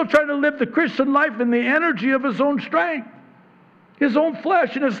he's still trying to live the Christian life in the energy of his own strength, his own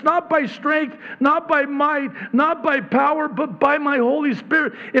flesh. And it's not by strength, not by might, not by power, but by my Holy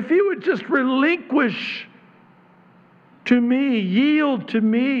Spirit. If he would just relinquish to me, yield to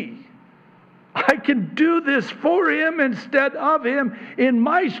me, I can do this for him instead of him in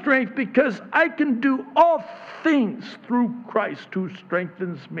my strength, because I can do all things through Christ who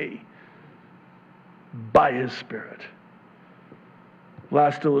strengthens me by his Spirit.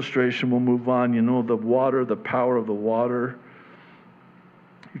 Last illustration, we'll move on. You know, the water, the power of the water.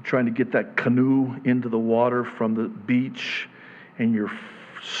 You're trying to get that canoe into the water from the beach, and you're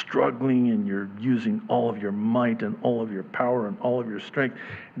struggling, and you're using all of your might and all of your power and all of your strength.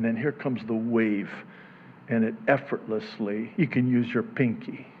 And then here comes the wave, and it effortlessly, you can use your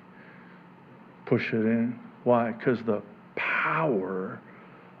pinky. Push it in. Why? Because the power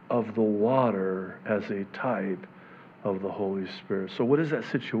of the water as a type of the Holy Spirit. So what is that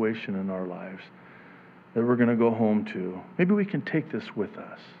situation in our lives that we're going to go home to? Maybe we can take this with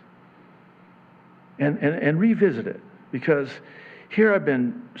us and revisit it, because here I've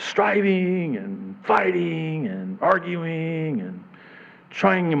been striving and fighting and arguing and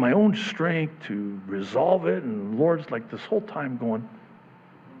trying in my own strength to resolve it. And the Lord's like this whole time going,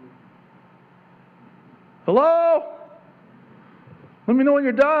 hello? Let me know when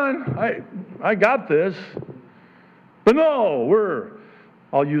you're done. I got this. But no,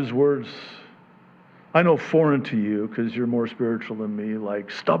 I'll use words I know foreign to you because you're more spiritual than me, like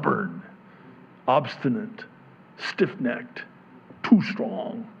stubborn, obstinate, stiff-necked, too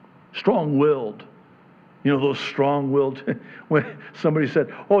strong, strong-willed. You know, those strong-willed, when somebody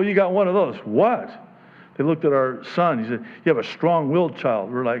said, oh, you got one of those. What? They looked at our son. He said, you have a strong-willed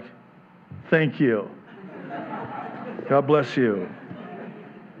child. We're like, thank you. God bless you.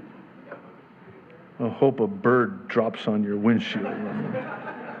 I hope a bird drops on your windshield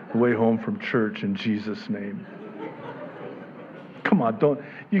on the way home from church in Jesus' name. Come on, don't,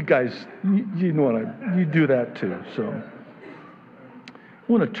 you guys, you know what, you do that too. So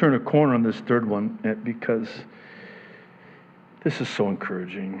I want to turn a corner on this third one because this is so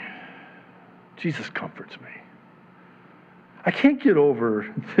encouraging. Jesus comforts me. I can't get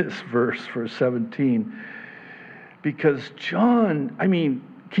over this verse, verse 17, because John, I mean,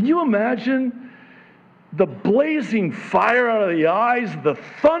 can you imagine the blazing fire out of the eyes, the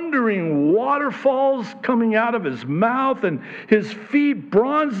thundering waterfalls coming out of his mouth, and his feet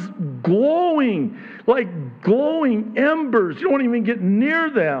bronze glowing like glowing embers. You don't even get near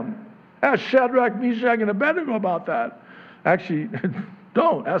them. Ask Shadrach, Meshach, and Abednego about that. Actually,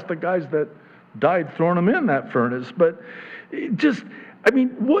 don't. Ask the guys that died throwing them in that furnace. But just, I mean,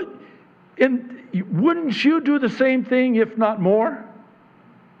 what? And wouldn't you do the same thing, if not more?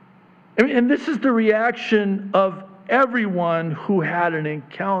 I mean, and this is the reaction of everyone who had an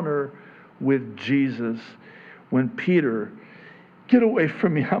encounter with Jesus when Peter, get away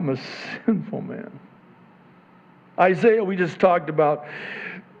from me, I'm a sinful man. Isaiah, we just talked about,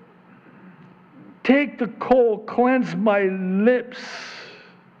 take the coal, cleanse my lips.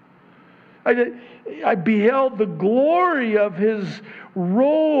 I beheld the glory of his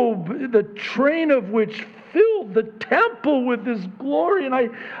robe, the train of which filled the temple with his glory, and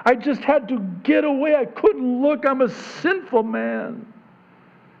I just had to get away. I couldn't look. I'm a sinful man.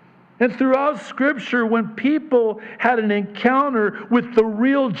 And throughout Scripture, when people had an encounter with the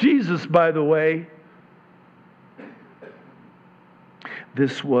real Jesus, by the way,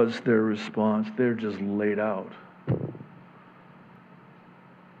 this was their response. They're just laid out.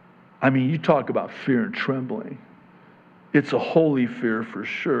 I mean, you talk about fear and trembling. It's a holy fear for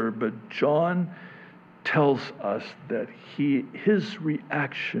sure, but John tells us that his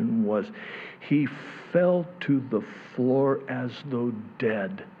reaction was he fell to the floor as though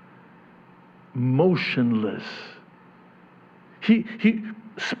dead, motionless. He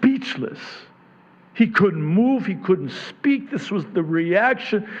speechless. He couldn't move, he couldn't speak. This was the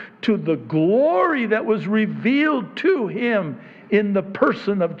reaction to the glory that was revealed to him in the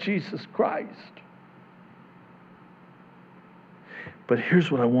person of Jesus Christ. But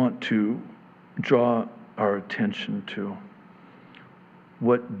here's what I want to draw our attention to.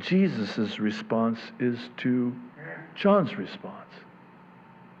 What Jesus' response is to John's response.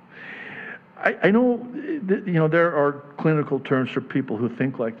 I know that, there are clinical terms for people who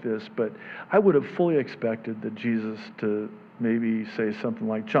think like this, but I would have fully expected that Jesus to maybe say something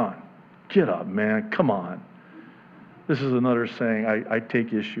like, John, get up, man, come on. This is another saying I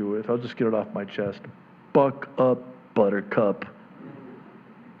take issue with. I'll just get it off my chest. Buck up, buttercup.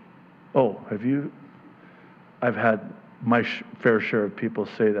 Oh, I've had my fair share of people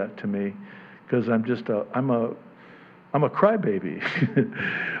say that to me because I'm a crybaby.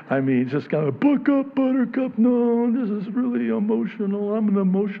 I mean, just kind of, buck up, buttercup. No, this is really emotional. I'm an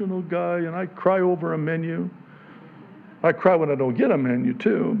emotional guy, and I cry over a menu. I cry when I don't get a menu,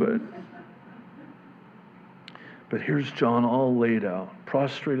 too, but here's John all laid out,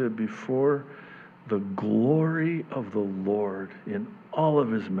 prostrated before the glory of the Lord in all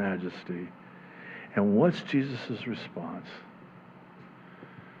of his majesty. And what's Jesus' response?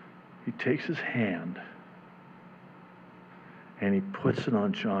 He takes his hand and he puts it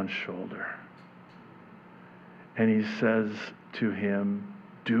on John's shoulder. And he says to him,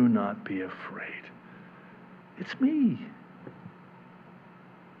 do not be afraid. It's me.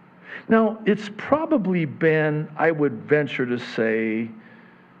 Now, it's probably been, I would venture to say,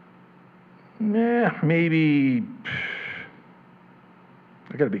 maybe,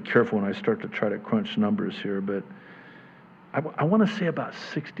 I got to be careful when I start to try to crunch numbers here, but I want to say about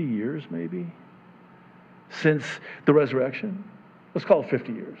 60 years maybe since the resurrection. Let's call it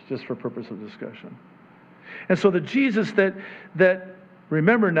 50 years, just for purpose of discussion. And so the Jesus that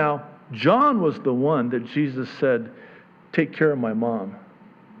remember now, John was the one that Jesus said, take care of my mom.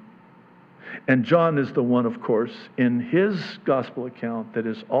 And John is the one, of course, in his gospel account that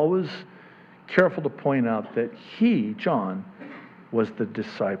is always careful to point out that he, John, was the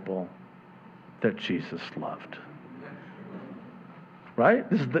disciple that Jesus loved. Right?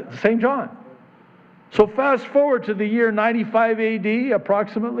 This is the same John. So fast forward to the year 95 AD,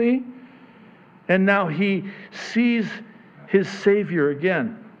 approximately, and now he sees his Savior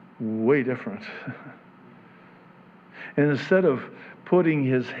again. Way different. And instead of putting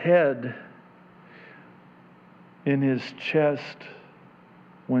his head in his chest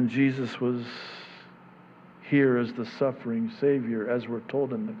when Jesus was here as the suffering Savior, as we're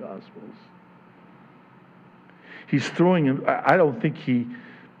told in the Gospels, he's throwing him. I don't think he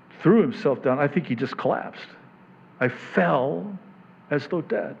threw himself down. I think he just collapsed. I fell as though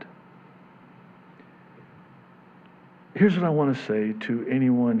dead. Here's what I want to say to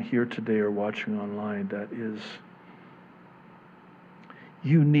anyone here today or watching online, that is,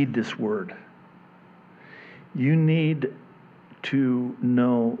 you need this word. You need to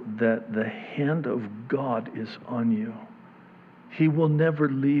know that the hand of God is on you. He will never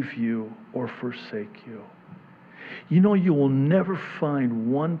leave you or forsake you. You know, you will never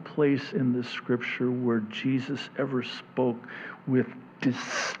find one place in the Scripture where Jesus ever spoke with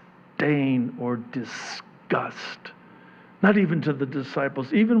disdain or disgust. Not even to the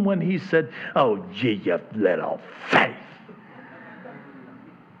disciples. Even when he said, "Oh, ye of little faith."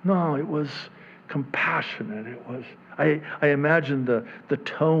 No, it was compassionate. It was, I imagine the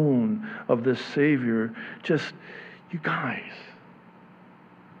tone of the Savior. Just, you guys,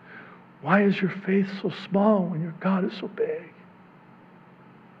 why is your faith so small when your God is so big?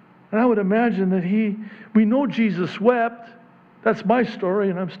 And I would imagine that we know Jesus wept. That's my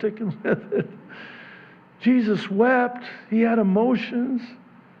story, and I'm sticking with it. Jesus wept. He had emotions.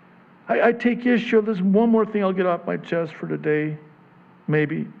 I take issue. There's one more thing I'll get off my chest for today,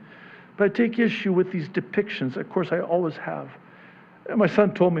 maybe. But I take issue with these depictions. Of course, I always have. And my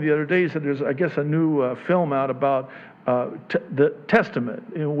son told me the other day, he said there's, I guess, a new film out about the Testament,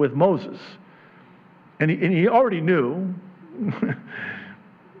 with Moses. And he already knew.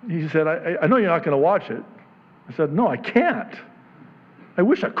 He said, I know you're not going to watch it. I said, no, I can't. I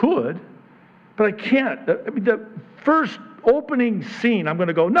wish I could, but I can't. I mean, the first opening scene, I'm going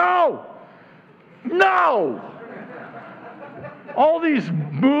to go, no! All these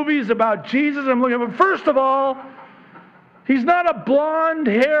movies about Jesus, I'm looking at, first of all, he's not a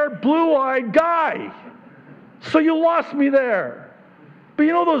blonde-haired, blue-eyed guy. So you lost me there. But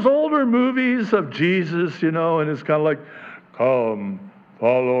you know those older movies of Jesus, and it's kind of like, come,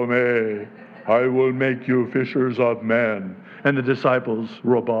 follow me. I will make you fishers of men. And the disciples,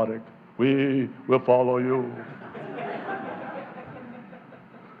 robotic. We will follow you.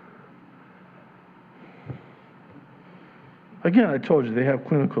 Again, I told you they have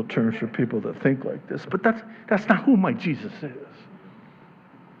clinical terms for people that think like this, but that's not who my Jesus is.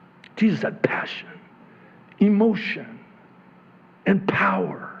 Jesus had passion, emotion, and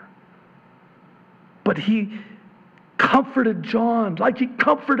power. But he comforted John like he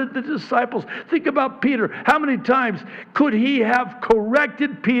comforted the disciples. Think about Peter. How many times could he have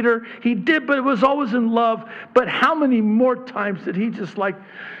corrected Peter? He did, but it was always in love. But how many more times did he just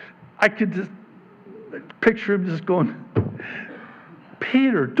I could just picture him just going,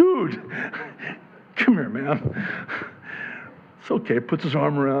 Peter, dude, come here, man. It's okay. Puts his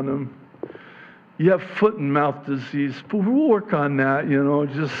arm around him. You have foot and mouth disease. But we'll work on that,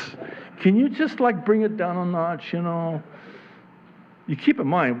 Can you just bring it down a notch, You keep in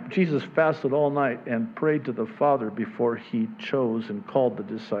mind, Jesus fasted all night and prayed to the Father before he chose and called the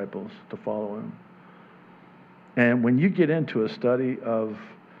disciples to follow him. And when you get into a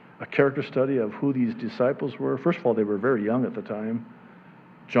character study of who these disciples were, first of all, they were very young at the time,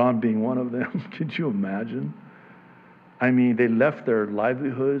 John being one of them. Could you imagine? I mean, they left their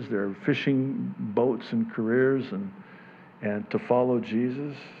livelihoods, their fishing boats and careers, and to follow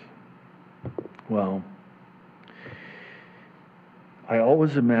Jesus. Well, I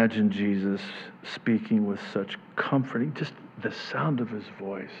always imagine Jesus speaking with such comforting, just the sound of his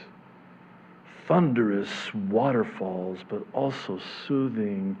voice, thunderous waterfalls, but also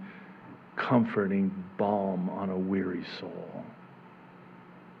soothing, comforting balm on a weary soul.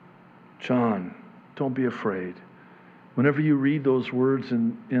 John, don't be afraid. Whenever you read those words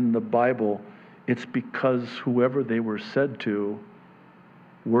in the Bible, it's because whoever they were said to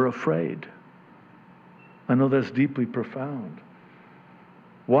were afraid. I know that's deeply profound.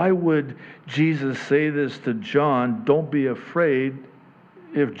 Why would Jesus say this to John, don't be afraid,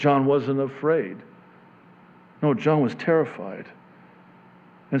 if John wasn't afraid? No, John was terrified.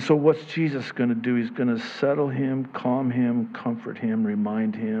 And so what's Jesus going to do? He's going to settle him, calm him, comfort him,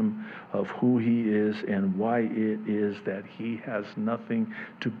 remind him of who he is and why it is that he has nothing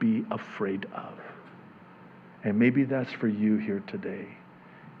to be afraid of. And maybe that's for you here today.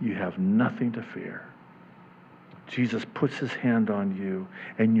 You have nothing to fear. Jesus puts his hand on you,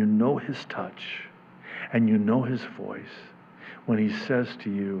 and you know his touch, and you know his voice when he says to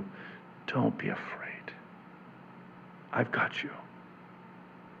you, don't be afraid. I've got you.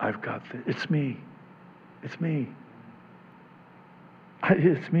 I've got this. It's me. It's me.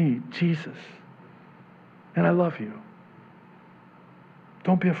 It's me, Jesus. And I love you.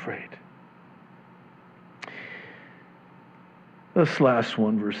 Don't be afraid. This last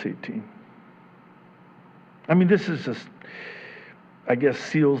one, verse 18. I mean, this is just, I guess,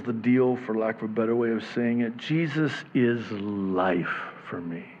 seals the deal, for lack of a better way of saying it. Jesus is life for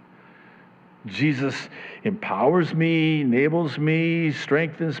me. Jesus empowers me, enables me,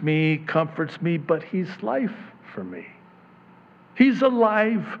 strengthens me, comforts me, but he's life for me. He's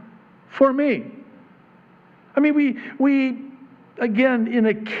alive for me. I mean, we again, in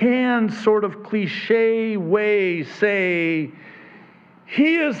a canned sort of cliche way, say,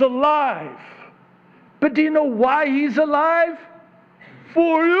 he is alive. But do you know why he's alive?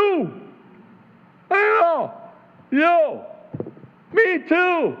 For you. I know. You. Me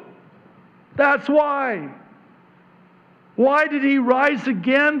too. That's why. Why did he rise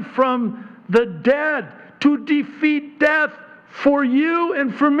again from the dead? To defeat death for you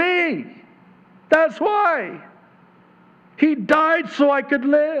and for me. That's why. He died so I could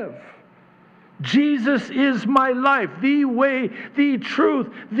live. Jesus is my life, the way, the truth,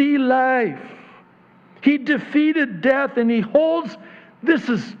 the life. He defeated death, and he holds, this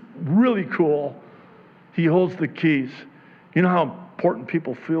is really cool, he holds the keys. You know how important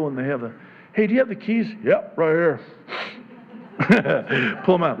people feel when they have the, hey, do you have the keys? Yep, right here.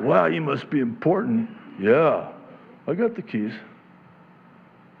 Pull them out. Wow, you must be important. Yeah, I got the keys.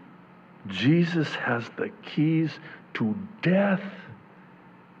 Jesus has the keys to death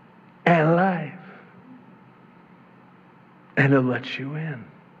and life. And he'll let you in.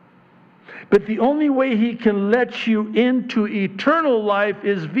 But the only way he can let you into eternal life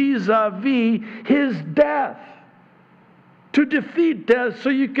is vis-a-vis his death. To defeat death so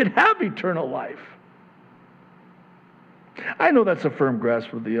you can have eternal life. I know that's a firm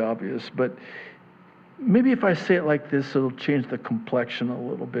grasp of the obvious, but maybe if I say it like this, it'll change the complexion a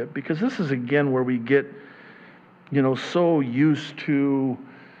little bit. Because this is, again, where we get, so used to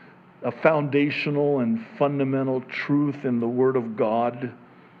a foundational and fundamental truth in the Word of God.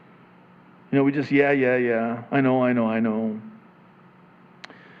 We just, yeah, I know.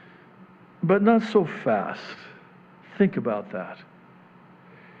 But not so fast. Think about that.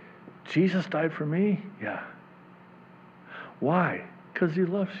 Jesus died for me? Yeah. Why? Because he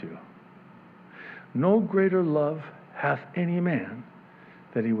loves you. No greater love hath any man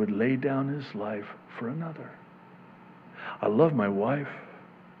that he would lay down his life for another. I love my wife.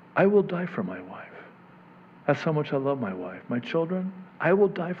 I will die for my wife. That's how much I love my wife. My children, I will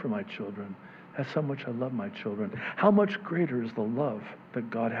die for my children. That's how much I love my children. How much greater is the love that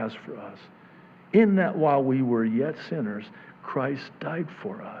God has for us? In that while we were yet sinners, Christ died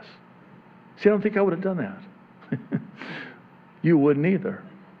for us. See, I don't think I would have done that. You wouldn't either.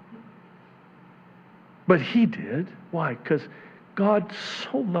 But he did. Why? Because God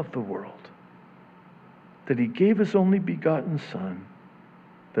so loved the world that he gave his only begotten Son,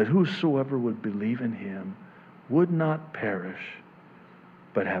 that whosoever would believe in him would not perish,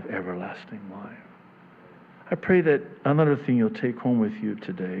 but have everlasting life. I pray that another thing you'll take home with you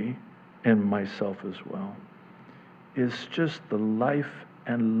today, and myself as well, is just the life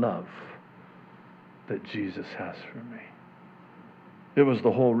and love that Jesus has for me. It was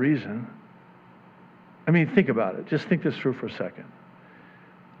the whole reason. I mean, think about it. Just think this through for a second.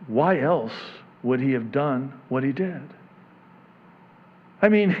 Why else would he have done what he did? I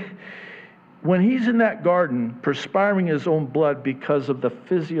mean, when he's in that garden perspiring his own blood because of the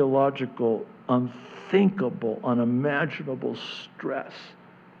physiological, unthinkable, unimaginable stress,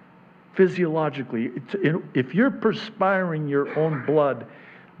 physiologically, if you're perspiring your own blood,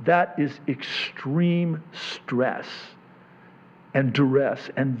 that is extreme stress and duress.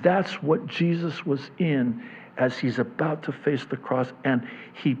 And that's what Jesus was in as he's about to face the cross. And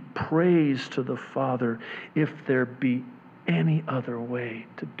he prays to the Father, if there be any other way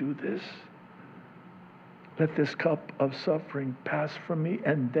to do this, let this cup of suffering pass from me.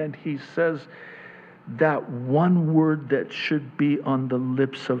 And then he says that one word that should be on the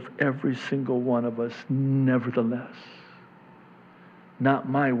lips of every single one of us: nevertheless, not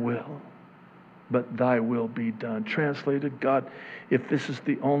my will, but thy will be done. Translated, God, if this is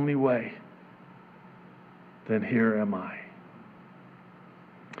the only way, then here am I.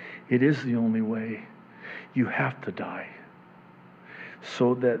 It is the only way. You have to die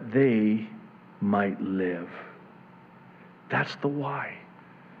so that they might live. That's the why.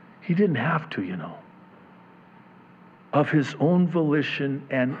 He didn't have to, you know. Of his own volition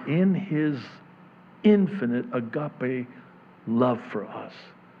and in his infinite agape love for us,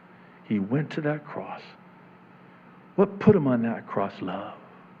 he went to that cross. What put him on that cross? Love.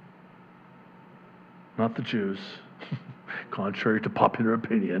 Not the Jews, contrary to popular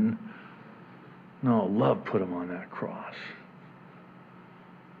opinion. No, love put him on that cross.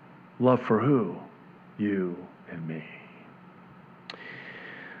 Love for who? You and me.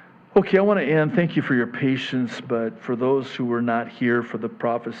 Okay, I want to end. Thank you for your patience, but for those who were not here for the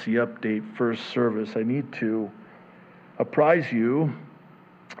prophecy update first service, I need to apprise you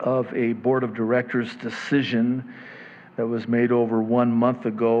of a board of directors decision that was made over 1 month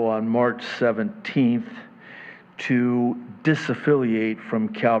ago on March 17th to disaffiliate from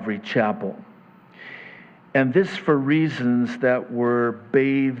Calvary Chapel. And this for reasons that were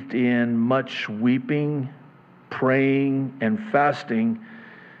bathed in much weeping, praying, and fasting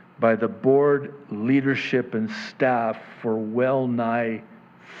by the board, leadership, and staff for well nigh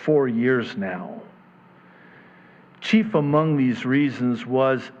 4 years now. Chief among these reasons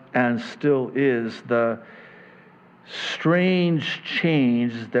was, and still is, the strange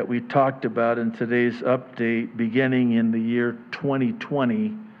change that we talked about in today's update beginning in the year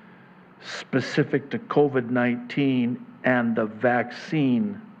 2020, specific to COVID-19 and the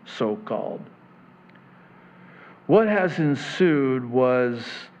vaccine, so-called. What has ensued was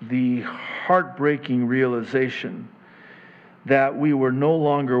the heartbreaking realization that we were no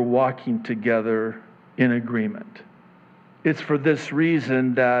longer walking together in agreement. It's for this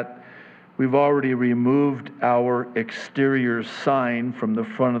reason that we've already removed our exterior sign from the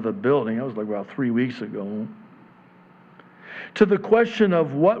front of the building. That was like about 3 weeks ago. To the question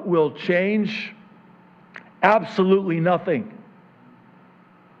of what will change, absolutely nothing,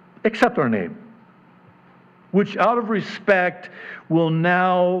 except our name, which out of respect will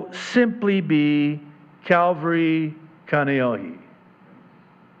now simply be Calvary Kaneohe.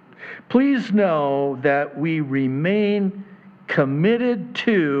 Please know that we remain committed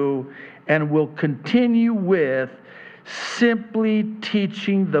to and will continue with simply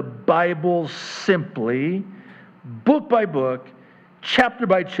teaching the Bible simply, book by book, chapter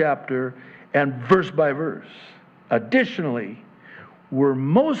by chapter, and verse by verse. Additionally, we're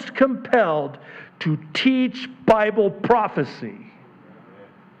most compelled to teach Bible prophecy.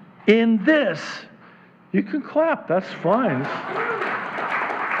 In this, you can clap, that's fine.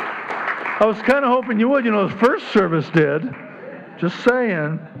 I was kind of hoping you would, the first service did. Just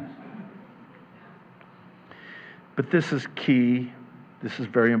saying. But this is key. This is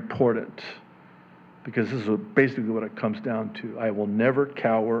very important. Because this is basically what it comes down to. I will never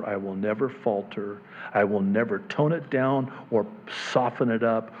cower. I will never falter. I will never tone it down or soften it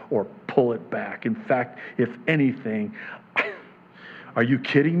up or pull it back. In fact, if anything, are you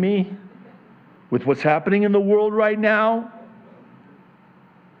kidding me? With what's happening in the world right now?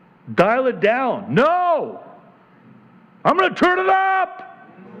 Dial it down. No! I'm going to turn it up!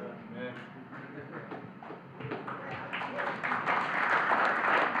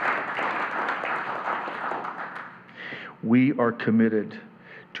 We are committed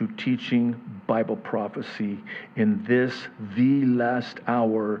to teaching Bible prophecy in this, the last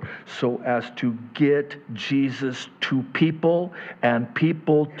hour, so as to get Jesus to people and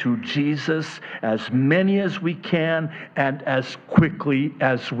people to Jesus, as many as we can and as quickly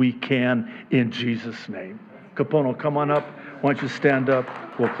as we can, in Jesus' name. Kapono, come on up. Why don't you stand up?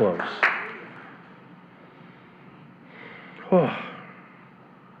 We'll close. Oh.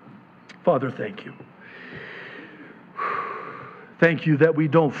 Father, thank you. Thank you that we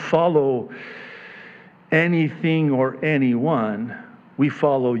don't follow anything or anyone. We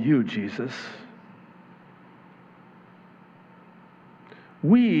follow you, Jesus.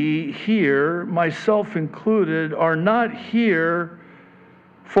 We here, myself included, are not here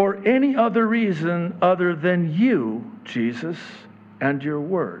for any other reason other than you, Jesus, and your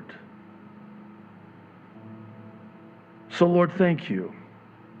word. So, Lord, thank you.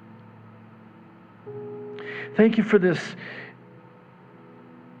 Thank you for this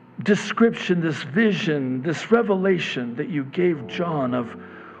description, this vision, this revelation that you gave John of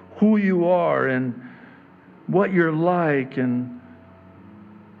who you are and what you're like and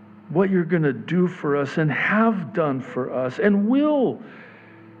what you're going to do for us and have done for us and will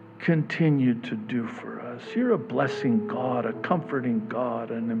continue to do for us. You're a blessing God, a comforting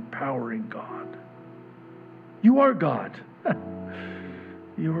God, an empowering God. You are God.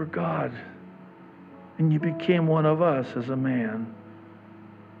 You are God. And you became one of us as a man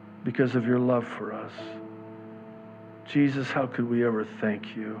because of your love for us. Jesus, how could we ever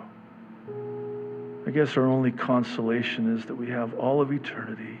thank you? I guess our only consolation is that we have all of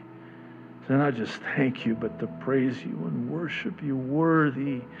eternity to not just thank you, but to praise you and worship you.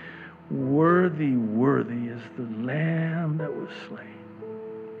 Worthy, worthy, worthy is the Lamb that was slain.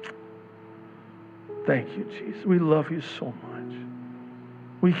 Thank you, Jesus. We love you so much.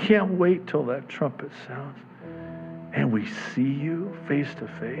 We can't wait till that trumpet sounds and we see you face to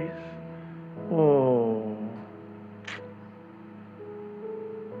face. Oh.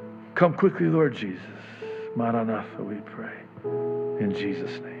 Come quickly, Lord Jesus. Maranatha, we pray. In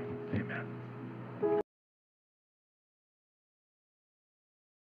Jesus' name, amen.